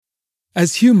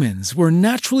As humans, we're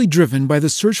naturally driven by the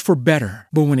search for better.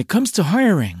 But when it comes to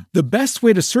hiring, the best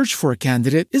way to search for a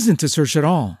candidate isn't to search at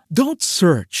all. Don't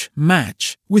search,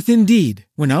 match with Indeed.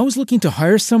 When I was looking to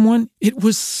hire someone, it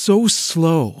was so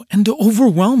slow and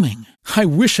overwhelming. I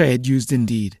wish I had used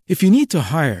Indeed. If you need to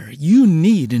hire, you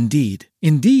need Indeed.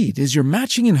 Indeed is your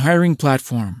matching and hiring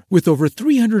platform with over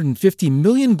 350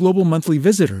 million global monthly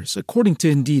visitors, according to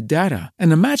Indeed data,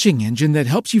 and a matching engine that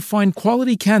helps you find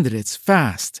quality candidates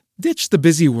fast. Ditch the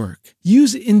busy work.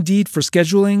 Use Indeed for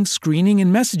scheduling, screening,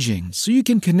 and messaging so you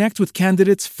can connect with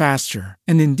candidates faster.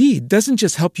 And Indeed doesn't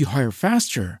just help you hire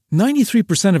faster.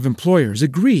 93% of employers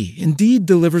agree Indeed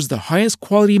delivers the highest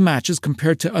quality matches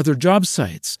compared to other job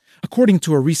sites, according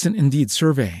to a recent Indeed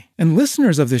survey. And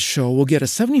listeners of this show will get a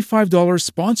 $75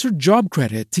 sponsored job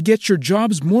credit to get your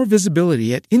jobs more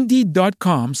visibility at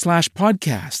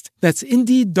Indeed.com/podcast. That's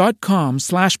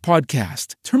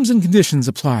Indeed.com/podcast. Terms and conditions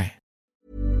apply.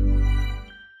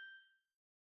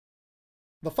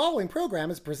 The following program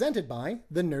is presented by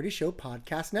the Nerdy Show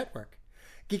Podcast Network.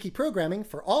 Geeky programming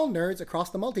for all nerds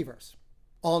across the multiverse.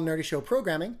 All Nerdy Show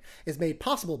programming is made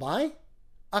possible by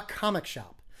A Comic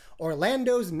Shop,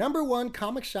 Orlando's #1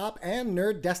 comic shop and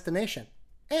nerd destination,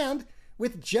 and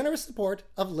with generous support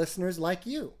of listeners like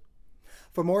you.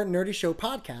 For more Nerdy Show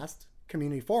podcasts,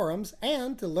 community forums,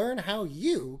 and to learn how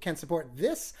you can support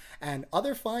this and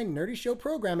other fine Nerdy Show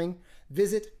programming,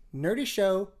 visit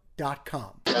nerdyshow.com.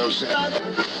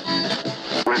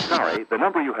 We're sorry, the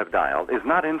number you have dialed is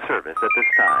not in service at this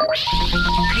time.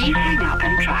 Please hang up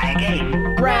and try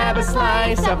again. Grab a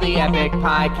slice of the epic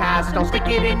podcast. Don't stick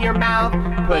it in your mouth.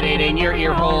 Put it in your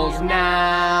ear holes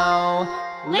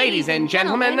now. Ladies and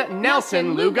gentlemen,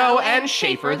 Nelson Lugo and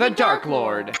Schaefer the Dark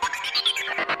Lord.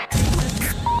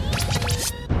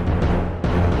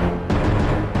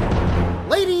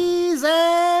 Ladies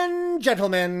and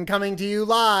gentlemen, coming to you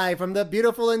live from the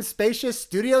beautiful and spacious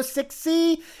Studio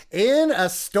 6C in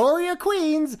Astoria,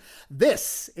 Queens,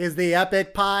 this is the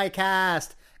Epic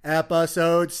Piecast,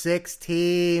 episode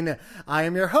 16. I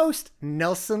am your host,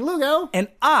 Nelson Lugo. And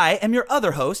I am your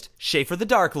other host, Schaefer the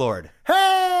Dark Lord.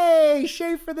 Hey,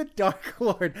 Schaefer the Dark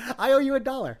Lord. I owe you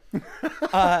 $1.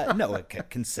 No,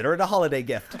 consider it a holiday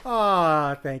gift.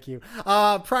 Oh, thank you.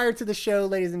 Prior to the show,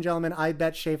 ladies and gentlemen, I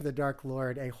bet Schaefer the Dark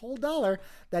Lord a whole $1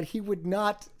 that he would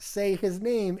not say his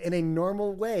name in a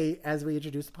normal way as we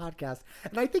introduce the podcast.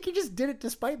 And I think he just did it to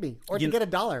spite me or to get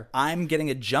 $1. I'm getting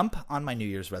a jump on my New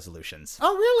Year's resolutions.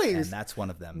 Oh, really? And that's one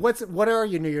of them. What are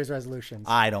your New Year's resolutions?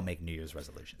 I don't make New Year's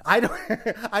resolutions. I don't.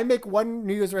 I make one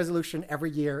New Year's resolution every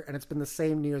year, and it's been the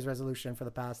same New Year's resolution for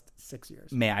the past 6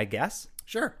 years. May I guess?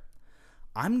 Sure.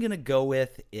 I'm going to go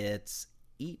with it's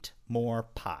eat more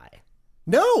pie.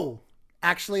 No,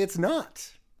 actually, it's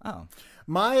not. Oh.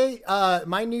 My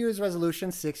New Year's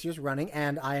resolution, 6 years running,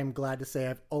 and I am glad to say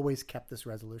I've always kept this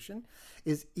resolution,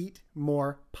 is eat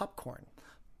more popcorn.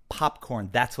 Popcorn,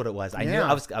 that's what it was. I knew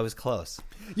I was close.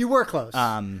 You were close.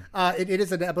 It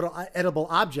is an edible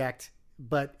object,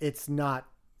 but it's not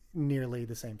nearly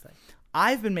the same thing.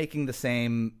 I've been making the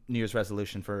same New Year's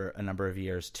resolution for a number of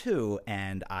years too,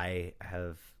 and I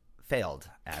have failed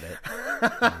at it.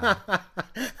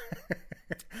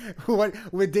 What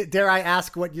dare I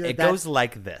ask? What it goes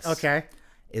like this? Okay,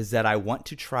 is that I want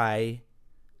to try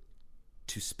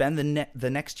to spend the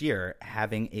next year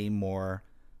having a more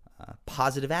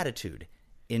positive attitude.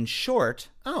 In short,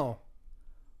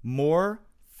 more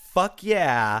fuck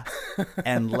yeah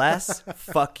and less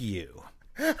fuck you.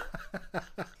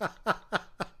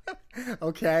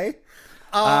 Okay.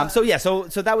 So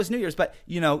that was New Year's, but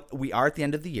we are at the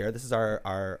end of the year. This is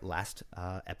our last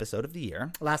episode of the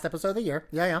year. Last episode of the year.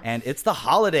 Yeah. And it's the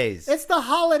holidays. It's the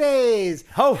holidays.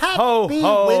 Ho, Happy ho,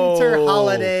 ho. winter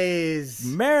holidays.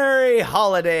 Merry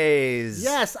holidays.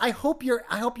 Yes, I hope you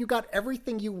got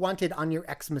everything you wanted on your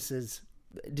Xmas's.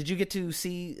 Did you get to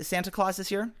see Santa Claus this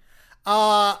year?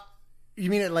 You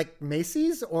mean at like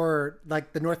Macy's or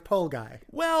like the North Pole guy?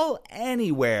 Well,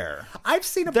 anywhere. I've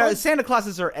seen a bunch. Santa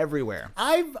Clauses are everywhere.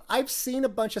 I've seen a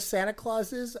bunch of Santa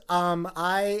Clauses.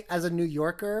 I, as a New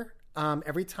Yorker,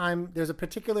 every time there's a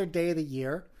particular day of the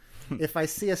year, if I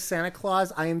see a Santa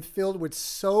Claus, I am filled with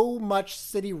so much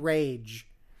city rage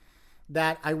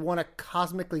that I want to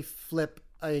cosmically flip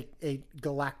a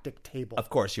galactic table.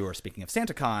 Of course, you were speaking of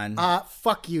SantaCon.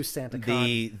 Fuck you,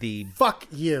 SantaCon. The fuck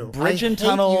you. Bridge and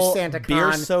Tunnel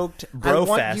beer-soaked bro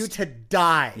fest. I want you to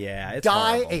die. Yeah, it's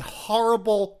die horrible. a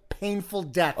horrible, painful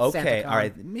death. Okay, SantaCon. all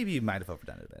right. Maybe you might have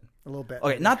overdone it a bit. A little bit.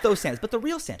 Okay, not those Santas, but the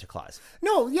real Santa Claus.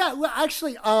 No, yeah. Well,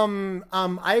 actually,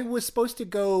 I was supposed to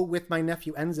go with my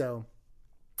nephew Enzo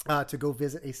to go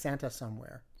visit a Santa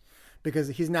somewhere because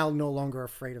he's now no longer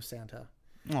afraid of Santa.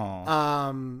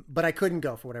 Aw. But I couldn't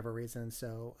go for whatever reason,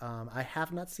 so I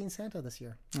have not seen Santa this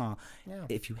year. Aw. Yeah.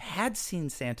 If you had seen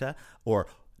Santa or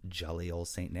jolly old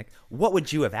Saint Nick, what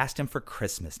would you have asked him for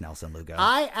Christmas, Nelson Lugo?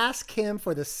 I ask him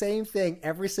for the same thing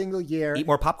every single year. Eat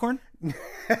more popcorn?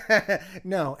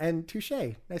 No, and touche.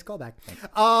 Nice callback.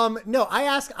 No,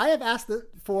 I have asked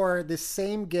for the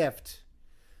same gift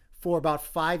for about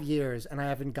 5 years, and I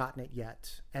haven't gotten it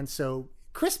yet. And so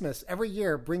Christmas every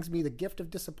year brings me the gift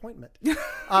of disappointment,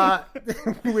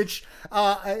 which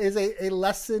is a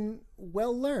lesson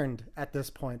well learned at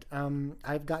this point.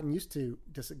 I've gotten used to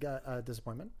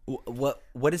disappointment.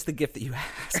 What is the gift that you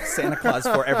ask Santa Claus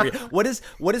for every year?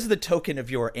 What is the token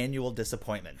of your annual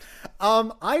disappointment?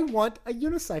 I want a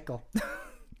unicycle.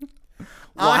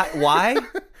 Why?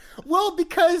 Well,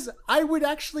 because I would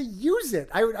actually use it.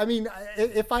 I mean,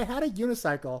 if I had a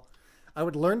unicycle, I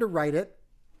would learn to ride it,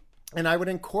 and I would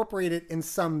incorporate it in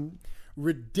some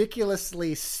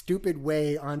ridiculously stupid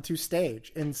way onto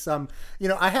stage. In some,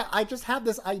 I just have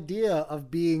this idea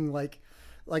of being like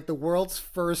the world's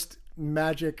first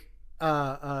magician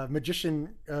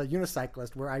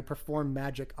unicyclist, where I perform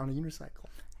magic on a unicycle.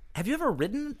 Have you ever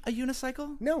ridden a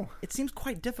unicycle? No. It seems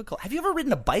quite difficult. Have you ever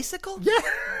ridden a bicycle? Yeah.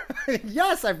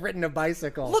 Yes, I've ridden a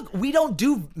bicycle. Look, we don't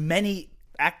do many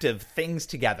active things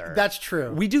together. That's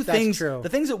true. We do things. True. The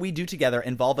things that we do together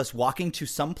involve us walking to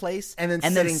some place and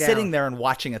then sitting there and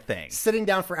watching a thing. Sitting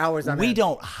down for hours on end. We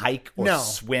don't hike or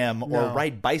swim or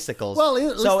ride bicycles. Well, at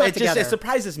least not together. It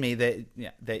surprises me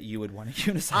that you would want a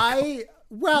unicycle. I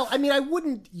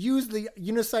wouldn't use the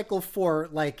unicycle for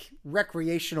like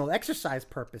recreational exercise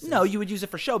purposes. No, you would use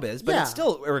it for showbiz, but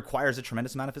it requires a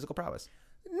tremendous amount of physical prowess.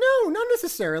 No, not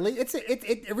necessarily.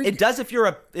 It does if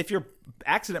you're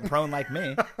accident prone like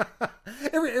me.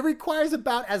 It requires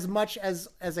about as much as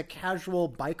a casual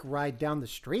bike ride down the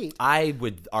street. I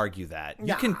would argue that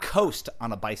you can coast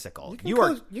on a bicycle. You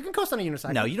can coast on a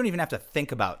unicycle. No, you don't even have to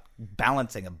think about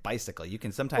balancing a bicycle. You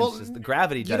can sometimes just the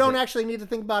gravity. You don't actually need to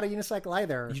think about a unicycle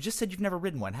either. You just said you've never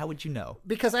ridden one. How would you know?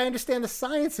 Because I understand the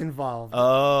science involved.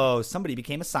 Oh, somebody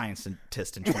became a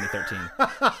scientist in 2013.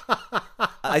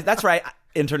 That's right.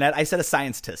 Internet, I said a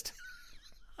scientist.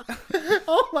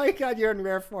 Oh my God, you're in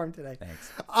rare form today. Thanks.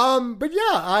 But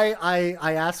yeah,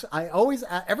 I ask. I always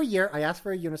every year I ask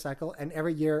for a unicycle, and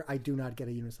every year I do not get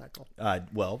a unicycle.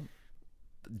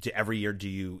 Every year do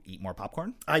you eat more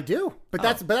popcorn? I do, but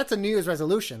that's a New Year's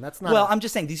resolution. That's not. Well, I'm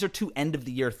just saying these are two end of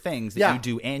the year things that you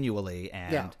do annually,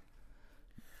 and. Yeah.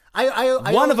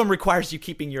 One of them requires you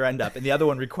keeping your end up, and the other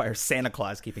one requires Santa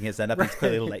Claus keeping his end up, and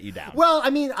clearly to let you down. Well, I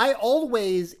mean, I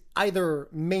always either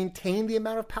maintain the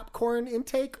amount of popcorn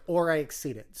intake or I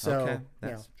exceed it. So, okay,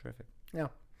 that's terrific. Yeah,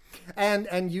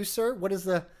 and you, sir, what is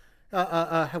the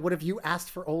what have you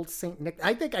asked for old Saint Nick?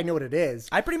 I think I know what it is.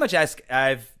 I pretty much ask.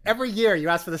 Every year you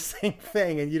ask for the same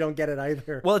thing, and you don't get it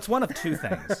either. Well, it's one of two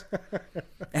things.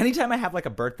 Anytime I have like a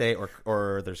birthday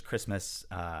or there's Christmas.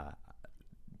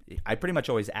 I pretty much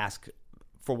always ask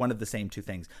for one of the same two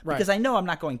things because I know I'm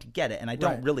not going to get it, and I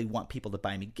don't really want people to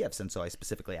buy me gifts, and so I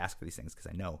specifically ask for these things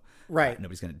because I know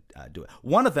nobody's going to do it.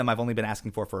 One of them I've only been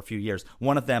asking for a few years.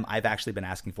 One of them I've actually been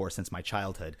asking for since my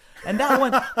childhood, and that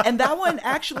one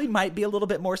actually might be a little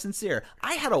bit more sincere.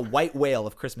 I had a white whale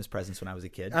of Christmas presents when I was a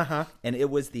kid, and it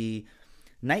was the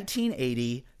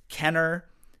 1980 Kenner.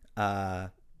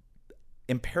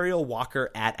 Imperial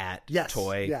Walker AT-AT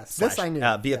toy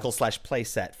vehicle / play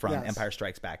set from Empire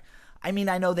Strikes Back. I mean,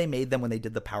 I know they made them when they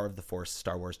did the Power of the Force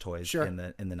Star Wars toys in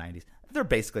the 90s. They're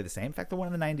basically the same. In fact, the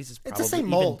one in the 90s is probably it's the same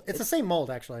mold. It's the same mold,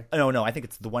 actually. No, I think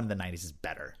it's the one in the 90s is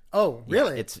better. Oh,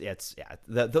 really? Yeah, it's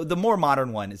the more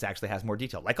modern one actually has more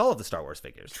detail, like all of the Star Wars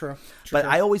figures. True. But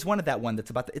I always wanted that one that's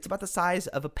about the size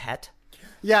of a pet.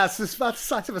 Yeah, it's about the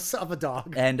size of a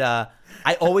dog. And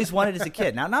I always wanted as a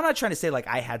kid. Now, I'm not trying to say like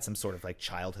I had some sort of like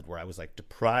childhood where I was like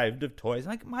deprived of toys.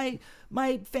 Like my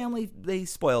family, they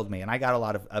spoiled me, and I got a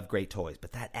lot of great toys.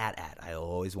 But that AT-AT, I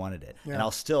always wanted it, and I'll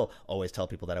still always tell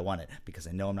people that I want it because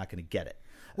I know I'm not going to get it.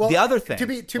 Well, the other thing,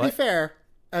 to be fair,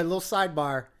 a little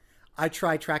sidebar, I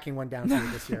tried tracking one down for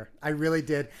you this year. I really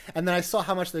did, and then I saw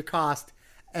how much they cost,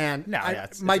 and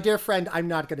my dear friend, I'm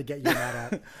not going to get you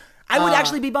that AT-AT. I would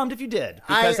actually be bummed if you did,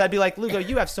 because I'd be like, Lugo,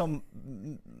 you have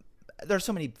there's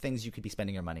so many things you could be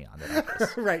spending your money on.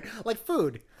 Right, like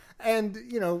food and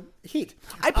heat.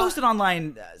 I posted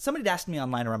online. Somebody asked me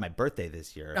online around my birthday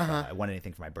this year if I wanted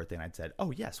anything for my birthday, and I'd said,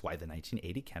 "Oh yes, why the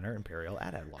 1980 Kenner Imperial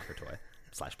AT-AT Walker toy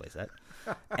 / playset."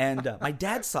 And my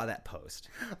dad saw that post.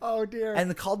 Oh dear!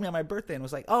 And called me on my birthday and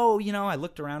was like, "Oh, I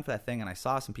looked around for that thing, and I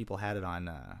saw some people had it on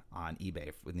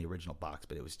eBay in the original box,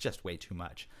 but it was just way too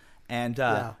much." And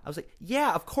I was like,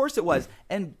 yeah, of course it was.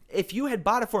 And if you had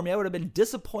bought it for me, I would have been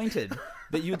disappointed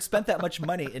that you had spent that much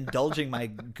money indulging my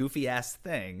goofy ass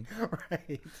thing.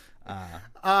 Right.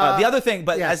 The other thing,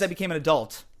 but as I became an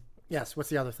adult. Yes. What's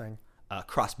the other thing?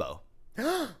 Crossbow.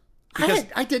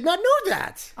 I did not know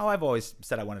that. Oh, I've always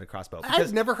said I wanted a crossbow.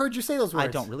 I've never heard you say those words. I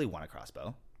don't really want a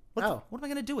crossbow. What am I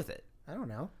going to do with it? I don't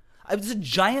know. It's a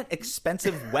giant,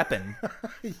 expensive weapon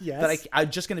that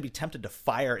I'm just going to be tempted to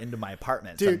fire into my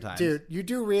apartment sometimes. Dude, you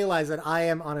do realize that I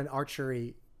am on an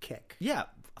archery kick. Yeah.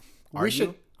 Aren't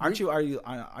you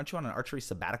on an archery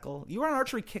sabbatical? You were on an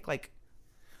archery kick like...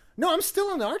 No, I'm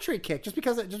still on the archery kick. Just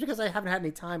because I haven't had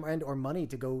any time or money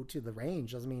to go to the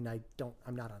range doesn't mean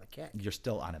I'm not on a kick. You're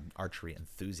still on an archery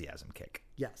enthusiasm kick.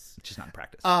 Yes. Which is not in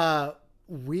practice.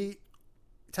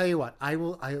 Tell you what, I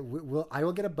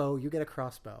will get a bow, you get a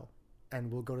crossbow, and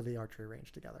we'll go to the archery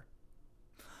range together.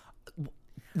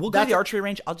 We'll go to the archery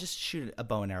range. I'll just shoot a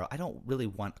bow and arrow. I don't really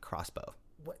want a crossbow.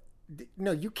 What?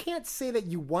 No, you can't say that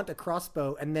you want a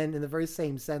crossbow and then in the very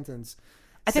same sentence.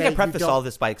 I think I prefaced all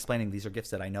this by explaining these are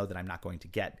gifts that I know that I'm not going to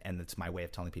get, and it's my way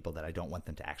of telling people that I don't want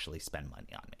them to actually spend money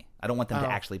on me. I don't want them to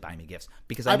actually buy me gifts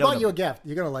because I know bought you a gift.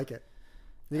 You're gonna like it.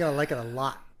 You're gonna like it a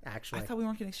lot. Actually, I thought we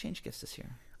weren't going to exchange gifts this year.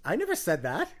 I never said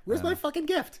that. Where's my fucking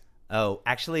gift? Oh,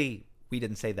 actually, we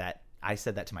didn't say that. I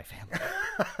said that to my family.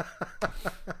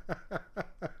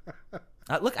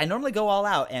 Look, I normally go all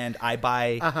out, and I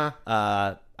buy.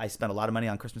 I spend a lot of money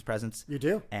on Christmas presents. You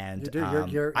do, and you do.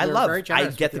 You're very I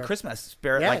get the Christmas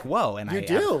spirit like whoa, and I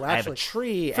have a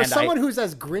tree. For someone who's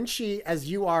as Grinchy as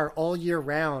you are all year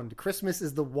round, Christmas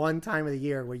is the one time of the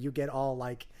year where you get all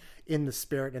like in the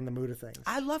spirit and the mood of things.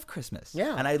 I love Christmas.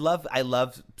 Yeah, and I love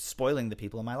spoiling the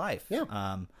people in my life.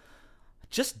 Yeah,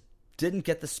 just didn't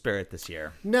get the spirit this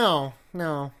year. No.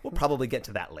 We'll probably get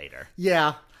to that later.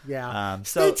 Yeah.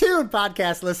 Stay tuned,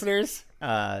 podcast listeners.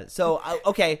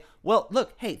 Okay. Well,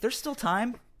 look. Hey, there's still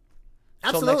time.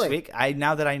 Absolutely. Till next week.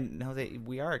 Now that I know that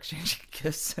we are exchanging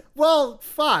gifts. Well,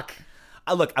 fuck.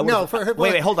 Look.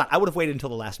 Wait. Hold on. I would have waited until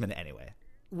the last minute anyway.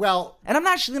 Well, and I'm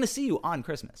not actually going to see you on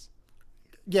Christmas.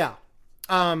 Yeah.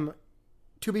 To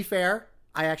be fair,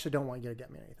 I actually don't want you to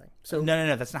get me anything. So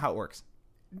no. That's not how it works.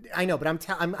 I know, but I'm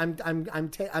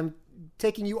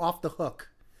taking you off the hook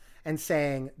and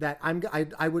saying that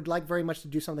I would like very much to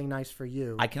do something nice for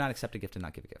you. I cannot accept a gift and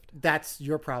not give a gift. That's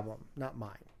your problem, not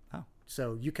mine. Oh.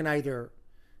 So you can either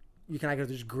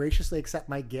just graciously accept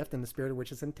my gift in the spirit of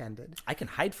which it's intended. I can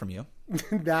hide from you.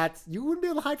 You wouldn't be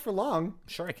able to hide for long.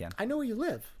 Sure I can. I know where you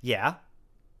live. Yeah.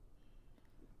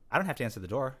 I don't have to answer the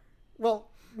door. Well,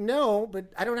 no, but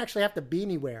I don't actually have to be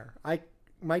anywhere.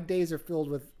 My days are filled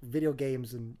with video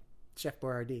games and Chef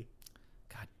Boyardee.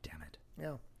 God damn it.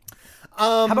 Yeah.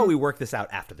 How about we work this out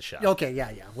after the show? Okay,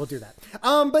 yeah, we'll do that.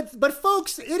 But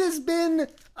folks, it has been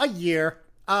a year.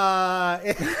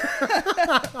 I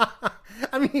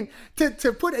mean,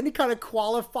 to put any kind of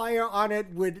qualifier on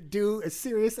it would do a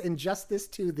serious injustice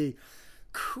to the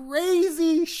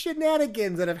crazy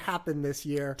shenanigans that have happened this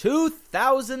year.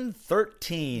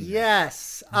 2013.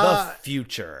 Yes. The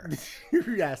future.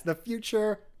 Yes, the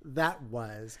future that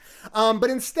was. But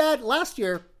instead, last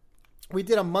year, we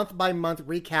did a month-by-month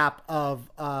recap of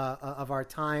our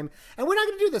time, and we're not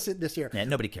going to do this year. Yeah,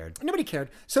 nobody cared.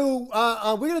 So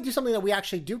we're going to do something that we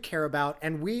actually do care about,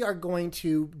 and we are going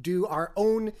to do our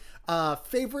own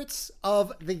favorites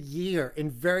of the year in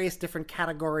various different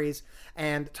categories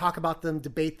and talk about them,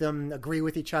 debate them, agree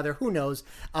with each other. Who knows?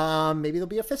 Maybe there'll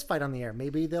be a fist fight on the air.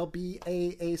 Maybe there'll be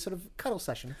a sort of cuddle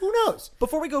session. Who knows?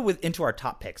 Before we go into our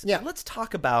top picks, let's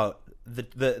talk about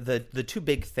the two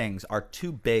big things, our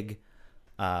two big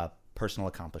personal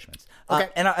accomplishments. Okay.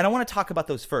 And I want to talk about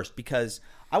those first because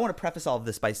I want to preface all of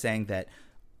this by saying that,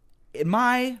 in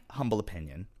my humble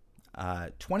opinion,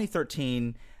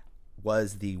 2013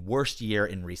 was the worst year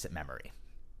in recent memory.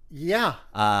 Yeah.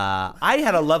 I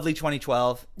had a lovely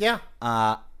 2012. Yeah.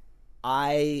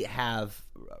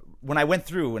 When I went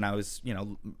through, when I was,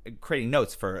 creating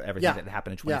notes for everything that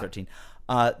happened in 2013,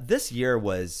 this year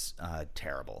was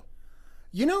terrible.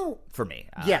 For me.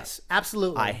 Yes,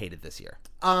 absolutely. I hated this year.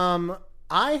 I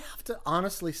have to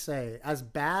honestly say, as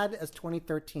bad as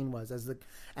 2013 was,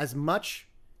 as much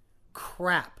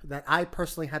crap that I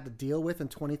personally had to deal with in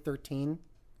 2013,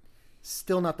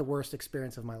 still not the worst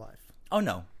experience of my life. Oh,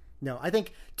 no. No, I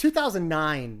think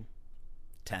 2009...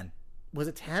 10. Was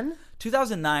it 10?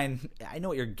 2009, I know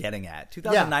what you're getting at.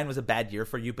 2009 was a bad year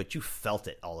for you, but you felt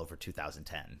it all over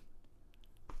 2010.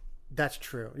 That's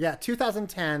true. Yeah,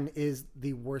 2010 is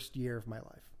the worst year of my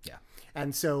life. Yeah.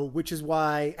 And so, which is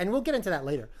why, and we'll get into that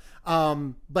later.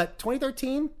 But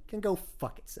 2013 can go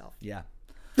fuck itself. Yeah.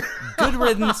 Good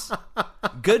riddance.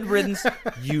 Good riddance,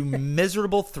 you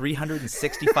miserable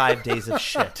 365 days of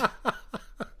shit.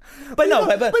 But no,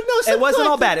 it wasn't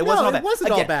all bad. It wasn't all bad. It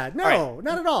wasn't all bad. No,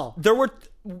 not at all. There were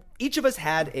each of us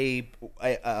had a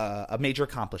major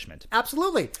accomplishment.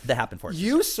 Absolutely. That happened for us.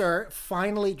 You, sir,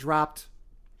 finally dropped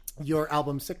your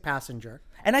album Sick Passenger.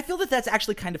 And I feel that that's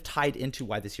actually kind of tied into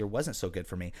why this year wasn't so good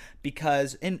for me.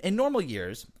 Because in normal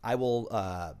years, I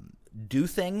will do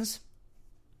things.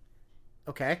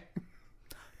 Okay.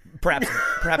 Perhaps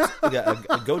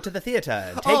go to the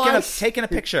theater, taking a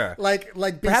picture, like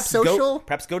be perhaps social.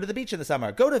 Perhaps go to the beach in the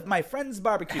summer. Go to my friend's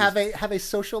barbecue. Have a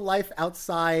social life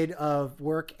outside of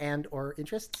work and or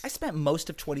interests. I spent most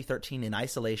of 2013 in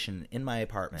isolation in my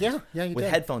apartment. Yeah, you with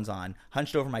did. headphones on,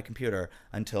 hunched over my computer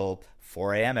until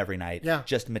 4 a.m. every night. Yeah.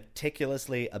 Just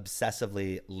meticulously,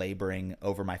 obsessively laboring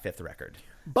over my 5th record.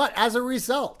 But as a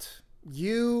result,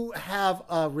 you have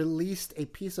released a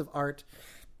piece of art.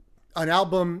 An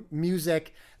album,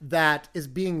 music that is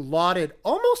being lauded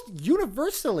almost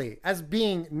universally as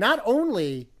being not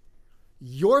only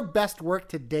your best work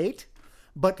to date,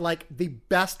 but like the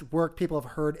best work people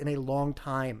have heard in a long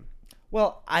time.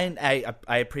 Well, I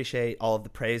appreciate all of the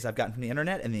praise I've gotten from the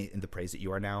internet and the praise that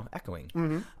you are now echoing.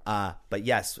 Mm-hmm. But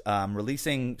yes,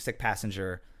 releasing Sick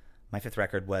Passenger, my 5th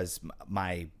record, was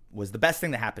the best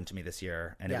thing that happened to me this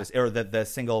year, and it was the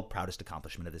single proudest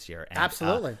accomplishment of this year. And,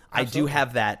 Absolutely. I do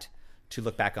have that to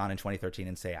look back on in 2013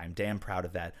 and say I'm damn proud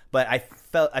of that. But I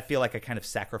feel like I kind of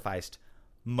sacrificed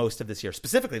most of this year,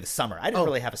 specifically the summer. I didn't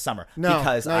really have a summer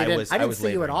because I didn't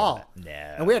see you at all. No,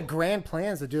 and we had grand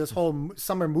plans to do this whole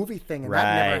summer movie thing, and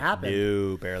that never happened.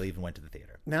 No, barely even went to the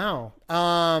theater. No.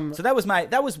 So that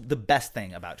was the best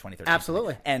thing about 2013.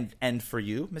 Absolutely. And for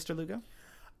you, Mr. Lugo?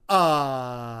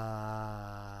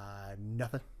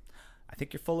 Nothing. I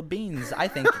think you're full of beans. I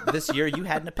think this year you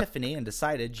had an epiphany and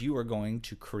decided you were going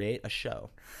to create a show.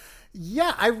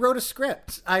 Yeah, I wrote a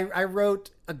script. I wrote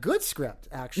a good script,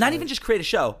 actually. Not even just create a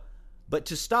show, but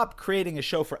to stop creating a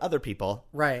show for other people.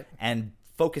 Right. And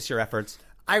focus your efforts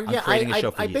on creating a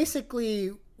show for you. I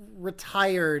basically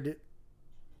retired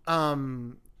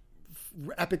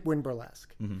Epic Win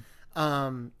Burlesque. Mm-hmm.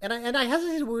 And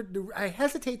I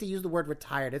hesitate to use the word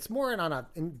retired. It's more on an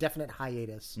indefinite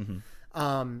hiatus. Mm-hmm.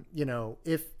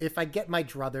 If I get my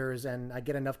druthers and I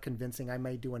get enough convincing, I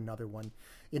may do another one.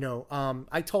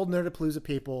 I told Nerdapalooza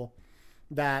people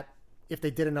that if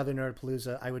they did another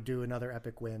Nerdapalooza, I would do another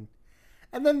Epic Win.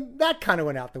 And then that kind of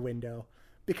went out the window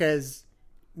because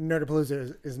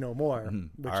Nerdapalooza is no more.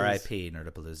 Mm-hmm. R.I.P.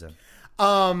 Nerdapalooza.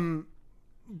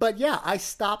 But yeah, I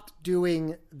stopped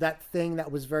doing that thing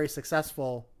that was very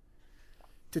successful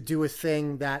to do a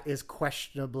thing that is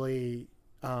questionably,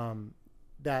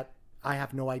 that I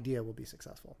have no idea will be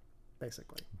successful,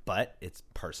 basically. But it's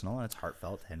personal and it's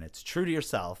heartfelt and it's true to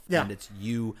yourself. Yeah. And it's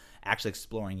you actually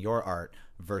exploring your art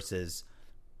versus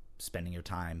spending your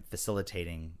time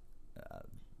facilitating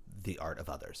the art of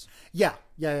others. Yeah.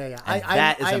 And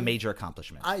that is a major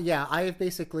accomplishment. I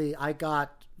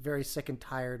got very sick and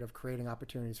tired of creating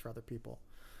opportunities for other people.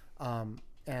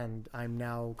 And I'm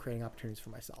now creating opportunities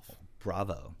for myself.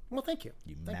 Bravo. Well, thank you.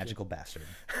 You magical bastard.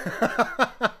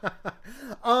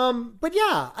 But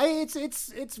yeah,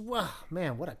 it's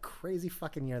man, what a crazy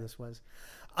fucking year this was.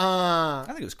 I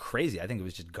think it was crazy. I think it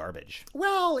was just garbage.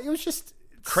 Well, it was just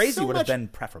crazy so would have been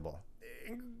preferable.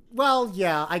 Well,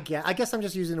 yeah, I guess I'm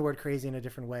just using the word crazy in a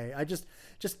different way.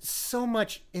 Just so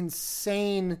much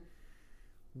insane,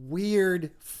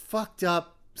 weird, fucked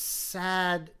up,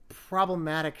 sad,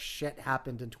 problematic shit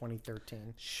happened in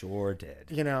 2013. Sure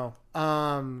did.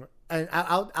 And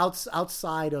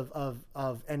outside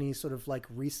of any sort of like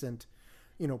recent,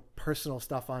 personal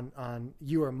stuff on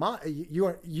you and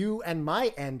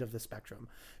my end of the spectrum,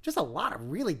 just a lot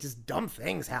of really just dumb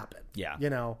things happen. Yeah.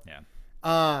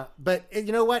 Yeah. But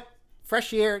you know what?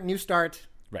 Fresh year, new start.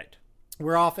 Right.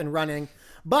 We're off and running.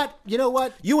 But you know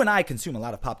what? You and I consume a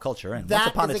lot of pop culture, and once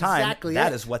upon a time,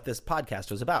 that is what this podcast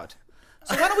was about.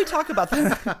 So why don't we talk about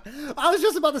that? I was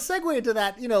just about to segue into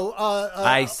that.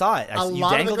 I saw it. You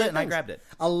dangled it, and I grabbed it.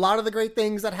 A lot of the great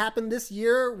things that happened this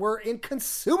year were in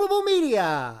consumable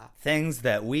media. Things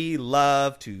that we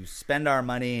love to spend our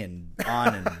money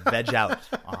on and veg out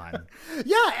on.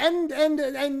 Yeah,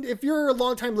 and if you're a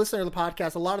longtime listener to the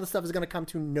podcast, a lot of the stuff is going to come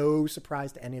to no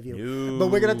surprise to any of you. No.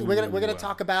 But we're gonna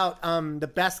talk about the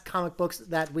best comic books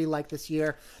that we like this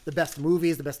year, the best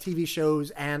movies, the best TV shows,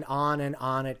 and on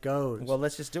it goes. Well,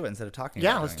 let's just do it instead of talking.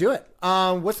 Yeah, let's do it.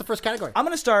 What's the first category? I'm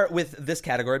going to start with this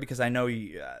category because I know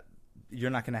you're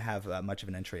not going to have much of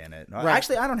an entry in it. Right.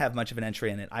 Actually, I don't have much of an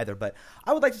entry in it either, but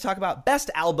I would like to talk about Best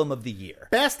Album of the Year.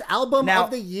 Best Album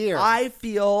of the Year. I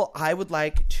feel I would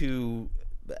like to,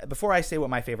 before I say what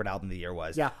my favorite album of the year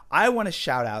was, I want to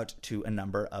shout out to a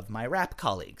number of my rap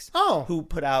colleagues who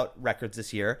put out records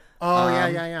this year. Oh,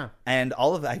 yeah. And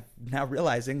all of I'm now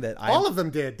realizing that all of them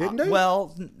didn't they?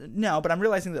 Well, no, but I'm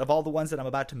realizing that of all the ones that I'm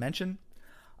about to mention,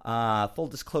 full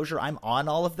disclosure, I'm on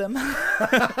all of them.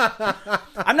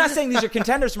 I'm not saying these are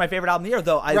contenders for my favorite album of the year,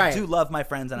 though. I do love my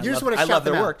friends and I love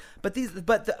their work. But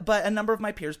but a number of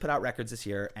my peers put out records this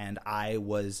year, and I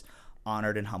was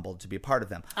honored and humbled to be a part of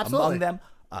them. Absolutely. Among them,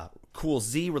 Cool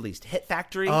Z released Hit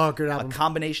Factory. Oh, good album. A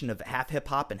combination of half hip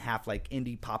hop and half like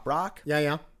indie pop rock.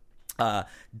 Yeah.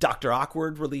 Dr.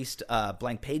 Awkward released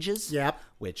Blank Pages. Yep.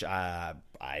 Which I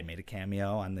made a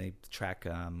cameo on the track.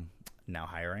 Now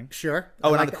Hiring. Sure.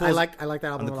 Oh, I and like that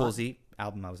album. On the Cool Z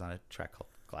album, I was on a track called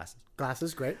Glasses.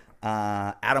 Glasses, great.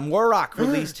 Adam Warrock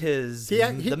released his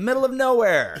The Middle of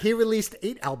Nowhere. He released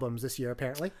 8 albums this year,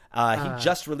 apparently. He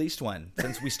just released one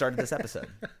since we started this episode.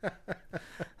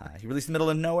 He released The Middle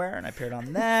of Nowhere, and I appeared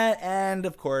on that. And,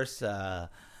 of course, Kabuto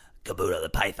the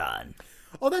Python.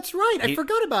 Oh, that's right. I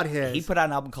forgot about his. He put out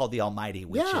an album called The Almighty,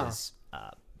 which is,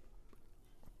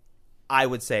 I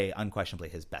would say, unquestionably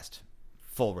his best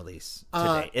full release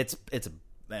to date. It's an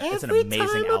amazing album.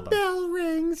 Every time a bell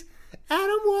rings,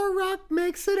 Adam Warrock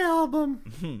makes an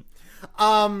album.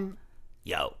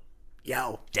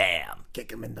 Yo, damn,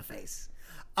 kick him in the face.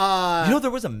 There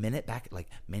was a minute back, like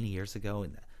many years ago,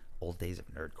 in the old days of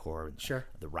nerdcore, and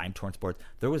the Rhyme Torn Sports.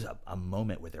 There was a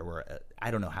moment where there were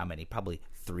I don't know how many, probably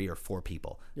 3 or 4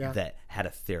 people that had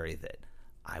a theory that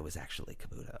I was actually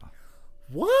Kabuto.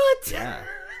 What? Yeah.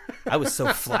 I was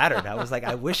so flattered. I was like,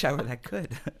 I wish I were that good.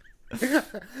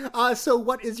 So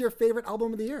what is your favorite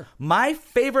album of the year? My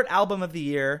favorite album of the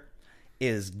year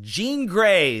is Jean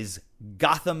Grey's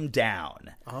Gotham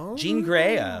Down. Oh. Jean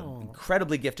Grey, an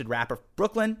incredibly gifted rapper from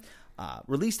Brooklyn,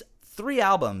 released 3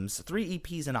 albums, 3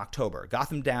 EPs in October.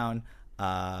 Gotham Down,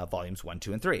 volumes 1,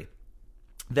 2, and 3.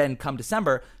 Then come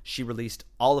December, she released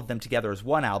all of them together as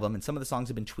one album, and some of the songs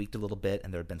have been tweaked a little bit,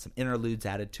 and there have been some interludes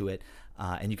added to it,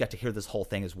 and you got to hear this whole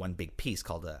thing as one big piece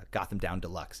called Gotham Down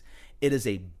Deluxe. It is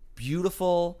a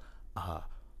beautiful,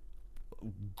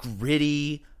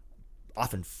 gritty,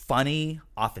 often funny,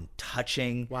 often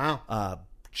touching,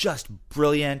 just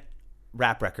brilliant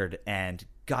rap record, and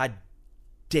god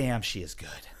damn, she is good.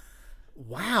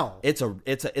 Wow, it's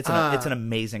an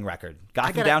amazing record.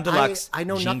 Gotham Down Deluxe. I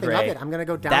know Jean nothing Grey. of it. I'm gonna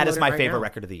go download it. That is my right favorite now.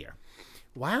 record of the year.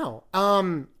 Wow.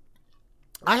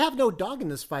 I have no dog in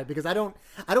this fight because I don't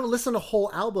listen to whole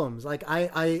albums. Like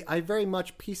I very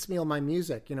much piecemeal my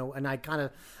music, and I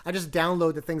just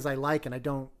download the things I like, and I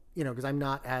don't, because I'm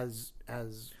not as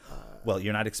well,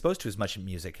 you're not exposed to as much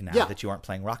music now that you aren't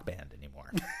playing Rock Band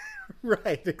anymore.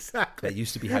 Right, exactly. That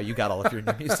used to be how you got all of your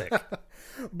new music.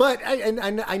 But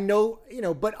I know,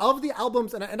 but of the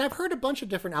albums, and I've heard a bunch of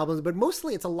different albums, but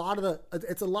mostly it's a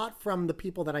lot from the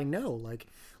people that I know,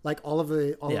 like all of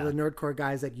the nerdcore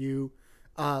guys that you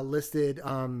listed.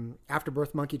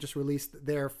 Afterbirth Monkey just released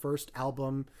their first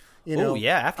album.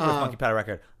 Afterbirth Monkey Powder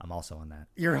record. I'm also on that.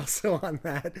 You're also on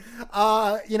that.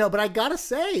 But I gotta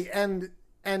say, and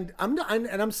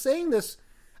I'm saying this.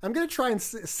 I'm going to try and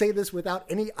say this without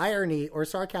any irony or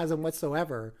sarcasm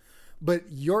whatsoever, but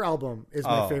your album is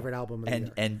my favorite album of the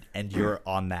year. And you're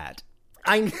on that.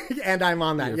 I'm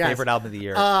on that. Your favorite album of the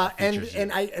year.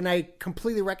 And I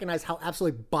completely recognize how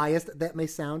absolutely biased that may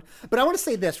sound, but I want to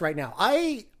say this right now.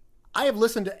 I have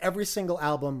listened to every single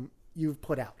album you've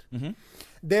put out. Mm-hmm.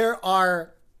 There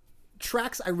are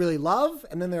tracks I really love,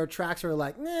 and then there are tracks that are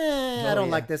like, I don't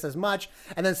like this as much,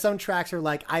 and then some tracks are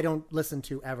like I don't listen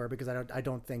to ever because I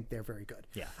don't think they're very good.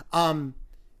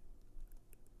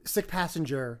 Sick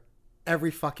Passenger,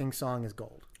 every fucking song is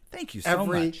gold. Thank you so much.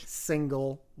 Every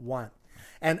single one.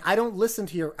 And I don't listen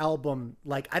to your album,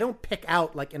 like I don't pick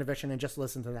out like Innovation and just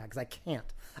listen to that because I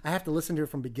can't. I have to listen to it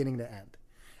from beginning to end.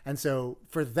 And so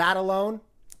for that alone,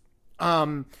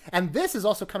 and this is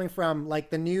also coming from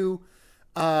like the new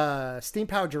Steam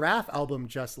Powered Giraffe album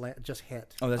just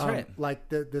hit. Oh, that's right. Like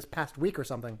this past week or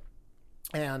something.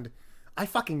 And I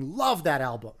fucking love that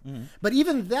album. Mm. But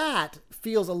even that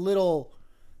feels a little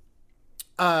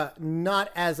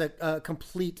not as a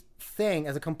complete thing,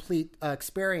 as a complete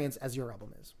experience as your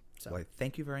album is. So Boy,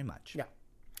 thank you very much. Yeah.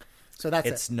 So that's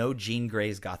it's no Jean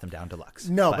Grey's Gotham Down Deluxe.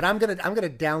 No, but I'm gonna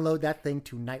download that thing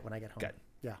tonight when I get home. Good.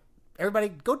 Yeah. Everybody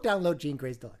go download Jean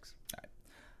Grey's Deluxe. All right.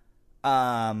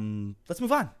 Let's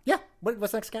move on. Yeah.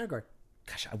 What's the next category?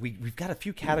 Gosh, we've got a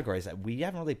few categories that we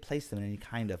haven't really placed them in any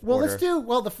kind of Well, order. let's do.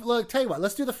 Well, tell you what.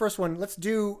 Let's do the first one. Let's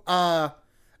do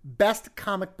best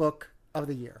comic book of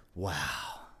the year. Wow,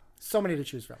 So many to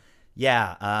choose from.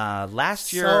 Yeah,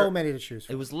 last year. So many to choose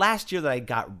from. It was last year that I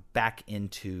got back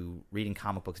into reading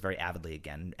comic books very avidly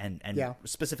again, and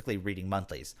specifically reading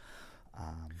monthlies.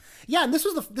 Yeah, and this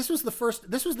was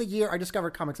the year I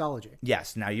discovered Comixology.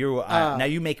 Yes. Now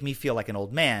you make me feel like an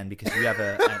old man because you have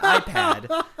an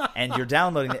iPad and you're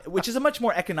downloading it, which is a much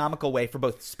more economical way for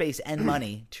both space and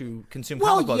money to consume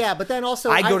comic books. Well, yeah, but then also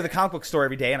I go to the comic book store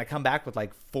every day and I come back with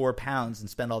like £4 and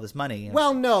spend all this money.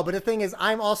 Well, no, but the thing is,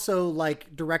 I'm also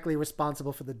like directly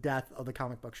responsible for the death of the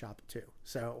comic book shop too.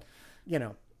 So, you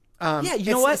know, yeah,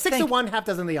 you know what? 6 of one, half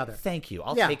dozen of the other. Thank you.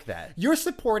 I'll take that. You're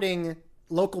supporting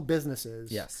local businesses.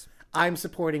 Yes. I'm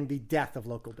supporting the death of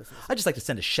local businesses. I'd just like to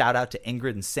send a shout out to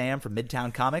Ingrid and Sam from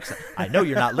Midtown Comics. I know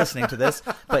you're not listening to this,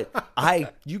 but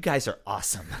you guys are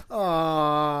awesome.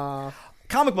 Aww.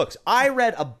 Comic books. I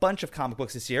read a bunch of comic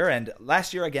books this year, and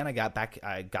last year again I got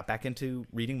back into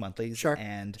reading monthlies. Sure.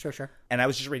 And And I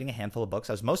was just reading a handful of books.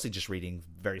 I was mostly just reading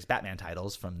various Batman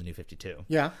titles from the New 52.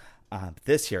 Yeah.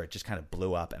 This year it just kind of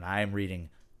blew up, and I am reading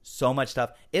so much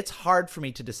stuff. It's hard for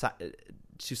me to decide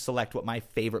to select what my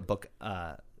favorite book,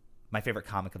 my favorite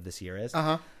comic of this year is.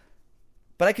 Uh-huh.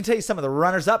 But I can tell you some of the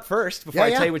runners-up first before I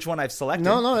tell you which one I've selected.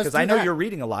 No, because I know you're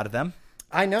reading a lot of them.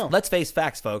 I know. Let's face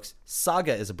facts, folks.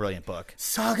 Saga is a brilliant book.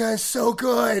 Saga is so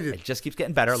good. It just keeps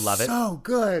getting better. Love it. So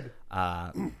good.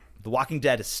 The Walking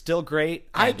Dead is still great.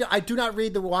 I do not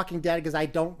read The Walking Dead because I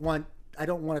don't want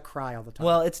to cry all the time.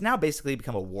 Well, it's now basically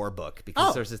become a war book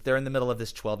because they're in the middle of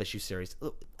this 12-issue series.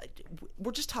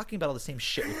 We're just talking about all the same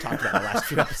shit we've talked about in the last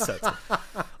few episodes.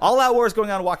 All Out War is going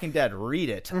on Walking Dead. Read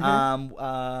it.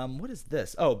 Mm-hmm. What is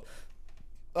this?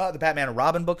 The Batman and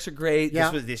Robin books are great. Yeah.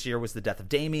 This year was the death of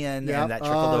Damian, Yeah. and that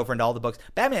trickled over into all the books.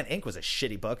 Batman Inc. was a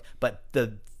shitty book, but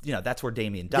that's where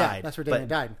Damian died. Yeah, that's where Damian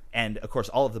died. And of course,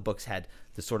 all of the books had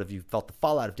the sort of, you felt the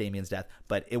fallout of Damian's death,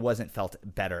 but it wasn't felt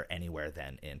better anywhere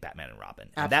than in Batman and Robin.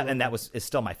 And that is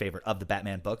still my favorite of the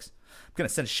Batman books. I'm going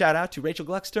to send a shout out to Rachel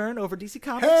Gluckstern over DC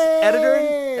Comics, editor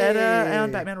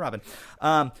and Batman and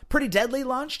Robin. Pretty Deadly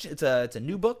launched. It's a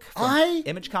new book from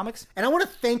Image Comics. And I want to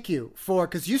thank you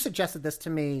because you suggested this to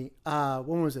me,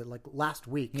 when was it? Like last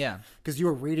week. Yeah. Because you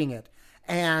were reading it.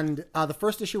 And the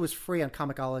first issue was free on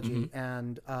Comixology,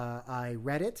 and I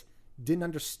read it, didn't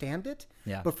understand it,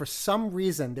 but for some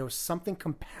reason there was something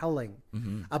compelling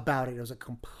about it. It was a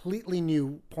completely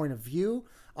new point of view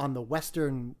on the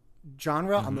Western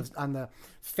genre, on the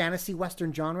fantasy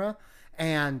Western genre,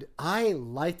 and I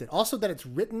liked it. Also, that it's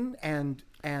written and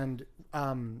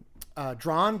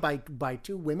drawn by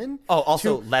two women. Oh,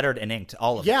 also lettered and inked.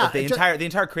 All of it. The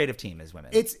entire creative team is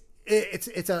women. It's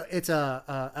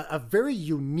a very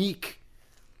unique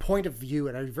point of view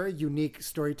and a very unique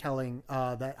storytelling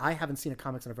that I haven't seen in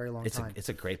comics in a very long time. It's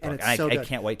a great book. And I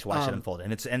can't wait to watch it unfold.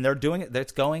 And they're doing it.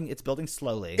 It's building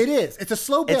slowly. It is. It's a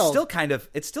slow build.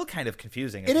 It's still kind of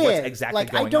confusing. It what's is exactly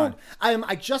going on.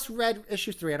 I just read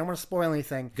issue 3. I don't want to spoil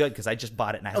anything. Good, because I just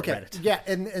bought it and I haven't read it. Yeah,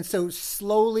 and so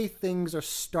slowly things are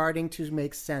starting to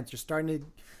make sense. You're starting to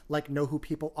know who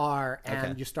people are,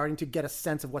 and you're starting to get a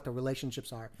sense of what the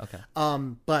relationships are. Okay.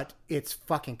 But it's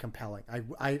fucking compelling.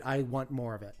 I want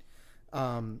more of it.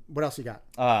 What else you got?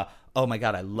 Oh my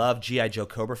God, I love G.I. Joe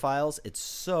Cobra Files. It's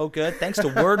so good. Thanks to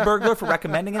Word Burglar for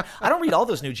recommending it. I don't read all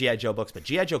those new G.I. Joe books, but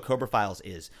G.I. Joe Cobra Files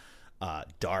is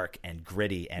dark and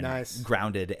gritty and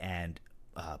grounded and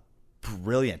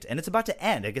brilliant. And it's about to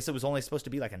end. I guess it was only supposed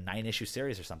to be like a 9-issue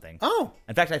series or something. Oh.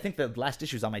 In fact, I think the last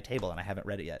issue's on my table and I haven't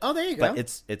read it yet. Oh, there you go.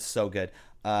 But it's so good.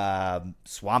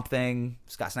 Swamp Thing,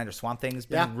 Scott Snyder's Swamp Thing has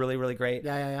been really, really great.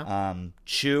 Yeah.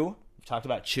 Chew. We talked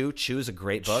about Chew. Chew is a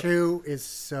great book. Chew is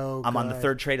so good. I'm on the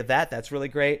 3rd trade of that. That's really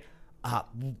great.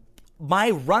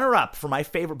 My runner-up for my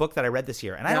favorite book that I read this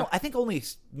year, and I think only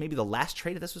maybe the last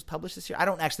trade of this was published this year. I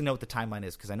don't actually know what the timeline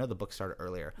is because I know the book started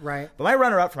earlier. Right. But my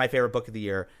runner-up for my favorite book of the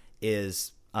year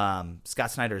is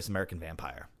Scott Snyder's American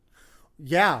Vampire.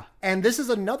 Yeah, and this is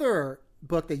another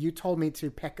book that you told me to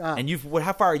pick up. And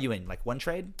how far are you in? Like one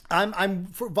trade? I'm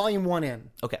for volume 1 in.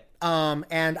 Okay.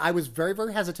 And I was very,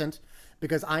 very hesitant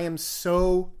because I am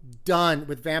so done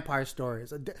with vampire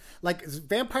stories. Like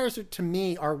vampires to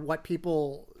me are what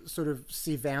people sort of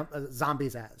see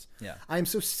zombies as. Yeah. I am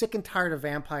so sick and tired of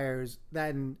vampires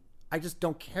that I just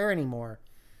don't care anymore.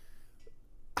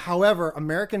 However,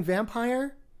 American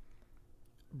Vampire,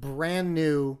 brand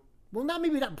new. Well,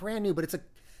 not brand new, but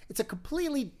it's a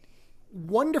completely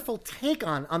wonderful take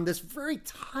on this very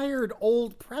tired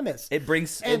old premise. It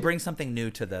brings something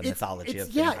new to the mythology of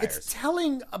vampires. It's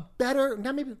telling a better,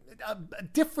 not maybe a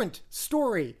different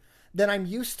story than I'm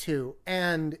used to,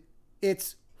 and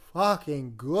it's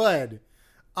fucking good.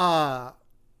 I'm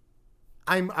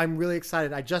really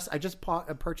excited. I just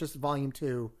purchased volume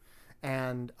 2,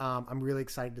 and I'm really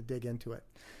excited to dig into it.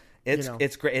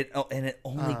 It's great, and it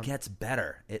only gets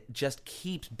better. It just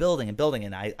keeps building and building,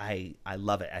 and I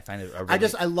love it. I find it.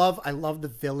 I love the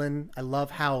villain. I love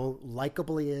how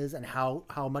likable he is, and how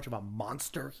much of a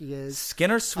monster he is.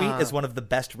 Skinner Sweet is one of the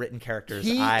best written characters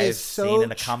I've seen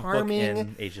in a comic book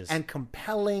in ages. And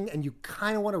compelling, and you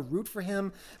kind of want to root for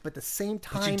him, but at the same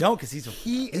time, but you don't, because he's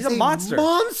a monster.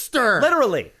 Monster,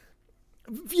 literally.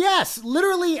 Yes,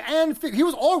 literally, and he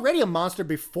was already a monster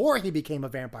before he became a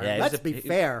vampire. Yeah, Let's be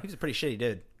fair. He was a pretty shitty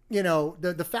dude.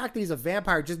 The fact that he's a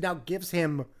vampire just now gives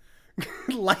him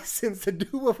license to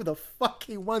do whatever the fuck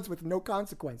he wants with no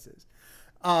consequences.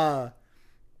 That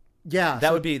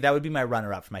would be my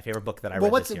runner-up for my favorite book that I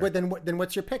read this year. Then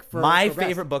what's your pick for my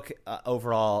favorite book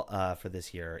overall for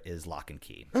this year is Lock and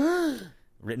Key.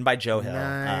 Written by Joe Hill.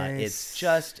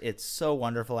 Nice. It's so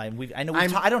wonderful. I'm not even going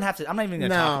to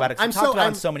talk about it, because we talked about it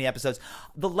on so many episodes.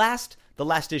 The last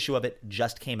issue of it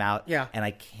just came out, and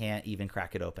I can't even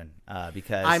crack it open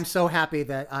because I'm so happy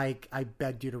that I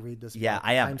begged you to read this book. Yeah,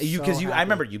 I am. I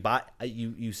remember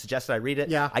you suggested I read it.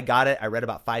 Yeah. I got it. I read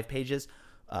about 5 pages.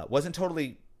 Wasn't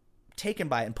totally taken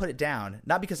by it and put it down,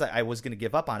 not because I was going to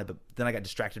give up on it, but then I got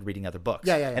distracted reading other books.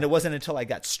 Yeah. And it wasn't until I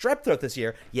got strep throat this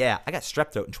year. Yeah, I got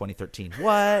strep throat in 2013.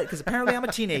 What? Because apparently I'm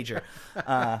a teenager.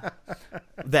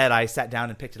 That I sat down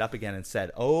and picked it up again and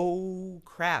said, "Oh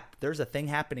crap! There's a thing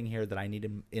happening here that I need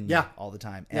in me all the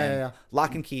time." And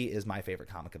Lock and Key is my favorite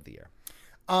comic of the year.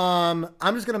 I'm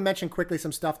just going to mention quickly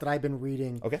some stuff that I've been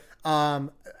reading. Okay.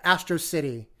 Astro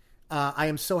City. I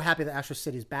am so happy that Astro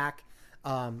City's back.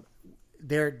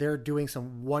 They're doing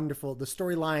some wonderful. The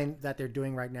storyline that they're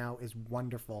doing right now is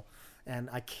wonderful, and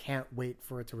I can't wait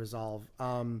for it to resolve.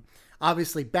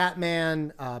 Obviously,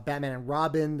 Batman and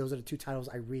Robin. Those are the 2 titles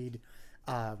I read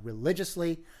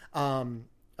religiously.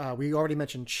 We already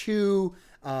mentioned Chew.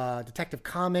 Detective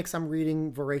Comics I'm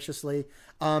reading voraciously.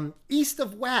 East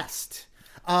of West.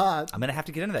 I'm gonna have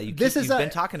to get into that. You've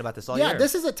been talking about this all year. Yeah,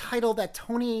 this is a title that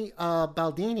Tony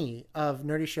Baldini of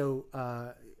Nerdy Show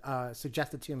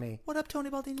suggested to me. What up, Tony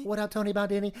Baldini? What up, Tony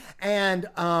Baldini? And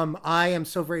I am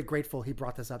so very grateful he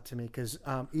brought this up to me, because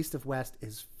East of West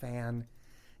is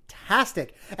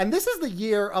fantastic. And this is the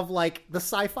year of like the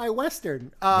sci-fi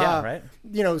western. Right.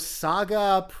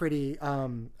 Saga, pretty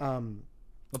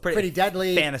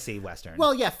deadly. Fantasy western.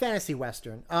 Well, yeah, fantasy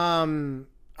western. I'm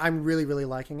really, really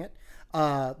liking it.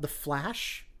 The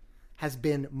Flash has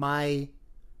been my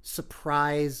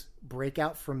surprise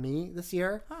breakout for me this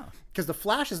year, because The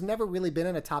Flash has never really been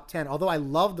in a top 10. Although I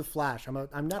love The Flash, I'm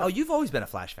not. Oh, you've always been a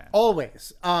Flash fan.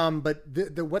 Always. But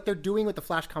what they're doing with the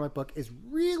Flash comic book is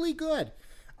really good.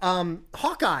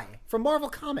 Hawkeye from Marvel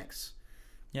Comics,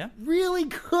 really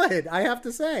good, I have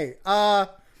to say.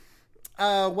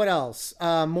 What else?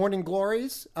 Morning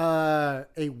Glories, a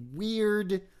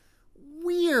weird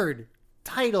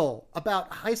title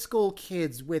about high school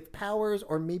kids with powers,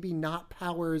 or maybe not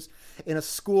powers, in a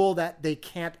school that they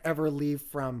can't ever leave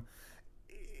from.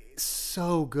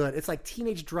 So good. It's like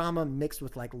teenage drama mixed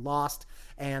with like Lost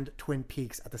and Twin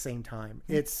Peaks at the same time.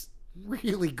 It's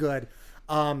really good.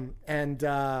 And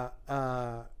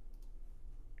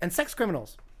Sex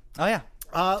Criminals. Oh yeah.